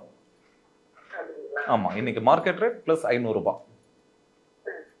 அவ்வளவுதான். ஆமா, இன்னைக்கு மார்க்கெட் ரேட் பிளஸ் 500 ரூபாய்.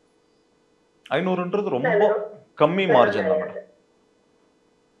 500ன்றது ரொம்ப கம்மி மார்ஜின் தான் மேடம்.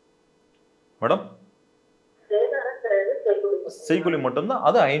 மேடம் செய்கூலி மட்டும்தான்,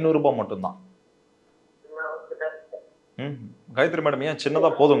 அது 500 ரூபாய் மட்டும்தான். காயத்ரி மேடம், ஏன் சின்னதா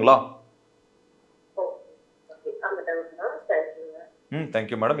போதுங்களா?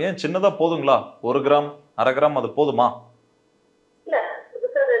 Thank you madam. ஏன் சின்னதாக போதுங்களா? 1 கிராம் 1/2 கிராம் அது போதுமா?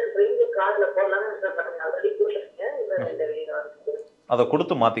 அதை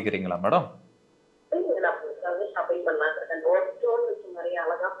கொடுத்து மாற்றிக்கிறீங்களா மேடம்?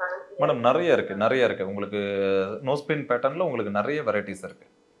 மேடம் நிறைய இருக்குது. உங்களுக்கு நோஸ்பின் பேட்டர்னில் உங்களுக்கு நிறைய வெரைட்டிஸ்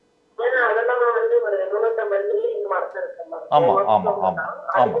இருக்குது. ஆமாம் ஆமாம் ஆமாம்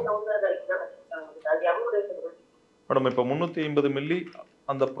ஆமாம் மேடம். இப்போ 350 மில்லி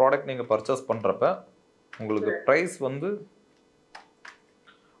அந்த ப்ராடக்ட் நீங்கள் பர்ச்சேஸ் பண்ணுறப்ப உங்களுக்கு ப்ரைஸ் வந்து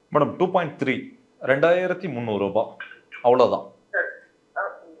மேடம் 2.3 2300 ரூபாய் அவ்வளோதான்.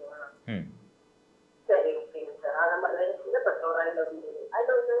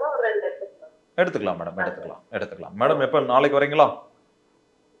 எடுத்துக்கலாம் மேடம், எடுத்துக்கலாம் மேடம். எப்போ நாளைக்கு வரீங்களா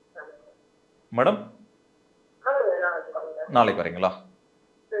மேடம்? நாளைக்கு வரீங்களா?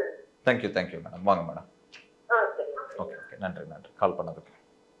 Thank you madam. வாங்க மேடம். ஓகே நன்றி கால் பண்ணதுக்கு.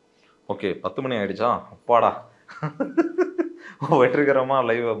 ஓகே 10 மணி ஆயிடுச்சா? அப்பாடா வெற்றிகரமாக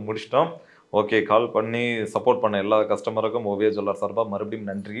லைவ் முடிச்சிட்டோம். ஓகே, கால் பண்ணி சப்போர்ட் பண்ண எல்லா கஸ்டமருக்கும் ஓவியா ஜுவல்லர் சார்பாக மறுபடியும்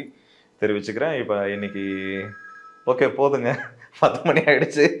நன்றி தெரிவிச்சுக்கிறேன். இப்போ இன்னைக்கு ஓகே போதுங்க, 10 மணி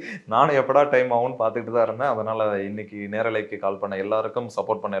ஆகிடுச்சு. நானும் எப்படா டைம் ஆகும்னு பார்த்துக்கிட்டு தான் இருந்தேன். அதனால் இன்னைக்கு நேரலைக்கு கால் பண்ண எல்லாருக்கும்,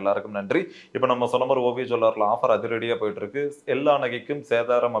 சப்போர்ட் பண்ண எல்லாருக்கும் நன்றி. இப்போ நம்ம சொன்ன மாதிரி ஓவியா ஜுவல்லரில் ஆஃபர் அதிரடியாக போயிட்டுருக்கு. எல்லா நகைக்கும்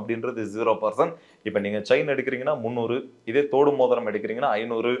சேதாரம் அப்படின்றது 0%. இப்போ நீங்கள் செயின் எடுக்கிறீங்கன்னா 300, இதே தோடு மோதிரம் எடுக்கிறீங்கன்னா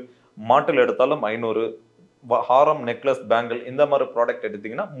 500, மாட்டில் எடுத்தாலும் 500, ஹாரம், நெக்லஸ், பேங்கிள் இந்த மாதிரி ப்ராடக்ட்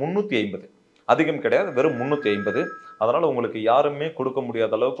எடுத்தீங்கன்னா 350. அதிகம் கிடையாது, வெறும் 350. அதனால் உங்களுக்கு யாருமே கொடுக்க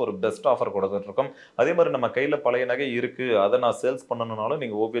முடியாத அளவுக்கு ஒரு பெஸ்ட் ஆஃபர் கொடுத்துட்ருக்கோம். அதே மாதிரி நம்ம கையில் பழைய நகை இருக்குது, அதை நான் சேல்ஸ் பண்ணணுன்னாலும்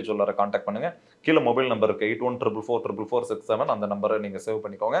நீங்கள் ஓவியா ஜுவல்லரை காண்டாக்ட் பண்ணுங்கள். கீழே மொபைல் நம்பர் இருக்குது 81444447. அந்த நம்பரை நீங்கள் சேவ்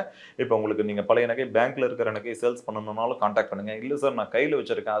பண்ணிக்கோங்க. இப்போ உங்களுக்கு நீங்கள் பழைய நகை பேங்க்கில் இருக்கிற நகை சேல்ஸ் பண்ணணுன்னாலும் காண்டாக்ட் பண்ணுங்கள். இல்லை சார் நான் கையில்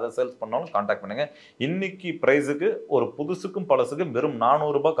வச்சுருக்கேன் அதை சேல்ஸ் பண்ணாலும் காண்டாக்ட் பண்ணுங்கள். இன்னைக்கு ப்ரைஸுக்கு ஒரு புதுசுக்கும் பழசுக்கும் வெறும்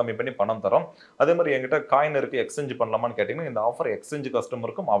 400 ரூபாய் கம்மி பண்ணி பணம் தரோம். அதே மாதிரி என்கிட்ட காயின் இருக்குது, எக்ஸ்சேஞ்ச் பண்ணலாமான்னு கேட்டிங்கன்னா இந்த ஆஃபர் எக்ஸ்சேஞ்ச்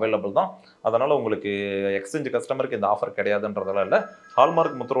கஸ்டமருக்கும் அவைலபிள் தான். அதனால் உங்களுக்கு எக்ஸ்சேஞ்ச் கஸ்டமருக்கு இந்த ஆஃபர் கிடையாதுன்றதெல்லாம் இல்லை.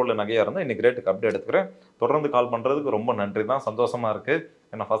 ஹால்மார்க் முத்திரை உள்ள நகையாக இருந்தால் இன்னைக்கு ரேட்டுக்கு அப்டேட் எடுத்துக்கிறேன். தொடர்ந்து கால் பண்ணுறதுக்கு ரொம்ப நன்றி தான், சந்தோஷமாக இருக்குது.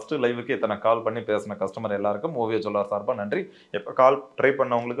 ஏன்னா ஃபஸ்ட்டு லைவுக்கு இத்தனை கால் பண்ணி பேசின கஸ்டமர் எல்லாருக்கும் ஓவியா ஜுவல்லர் சார்பாக நன்றி. எப்போ கால் ட்ரை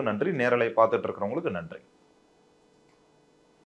பண்ணவங்களுக்கு நன்றி, நேரலை பார்த்துட்டு இருக்கிறவங்களுக்கு நன்றி.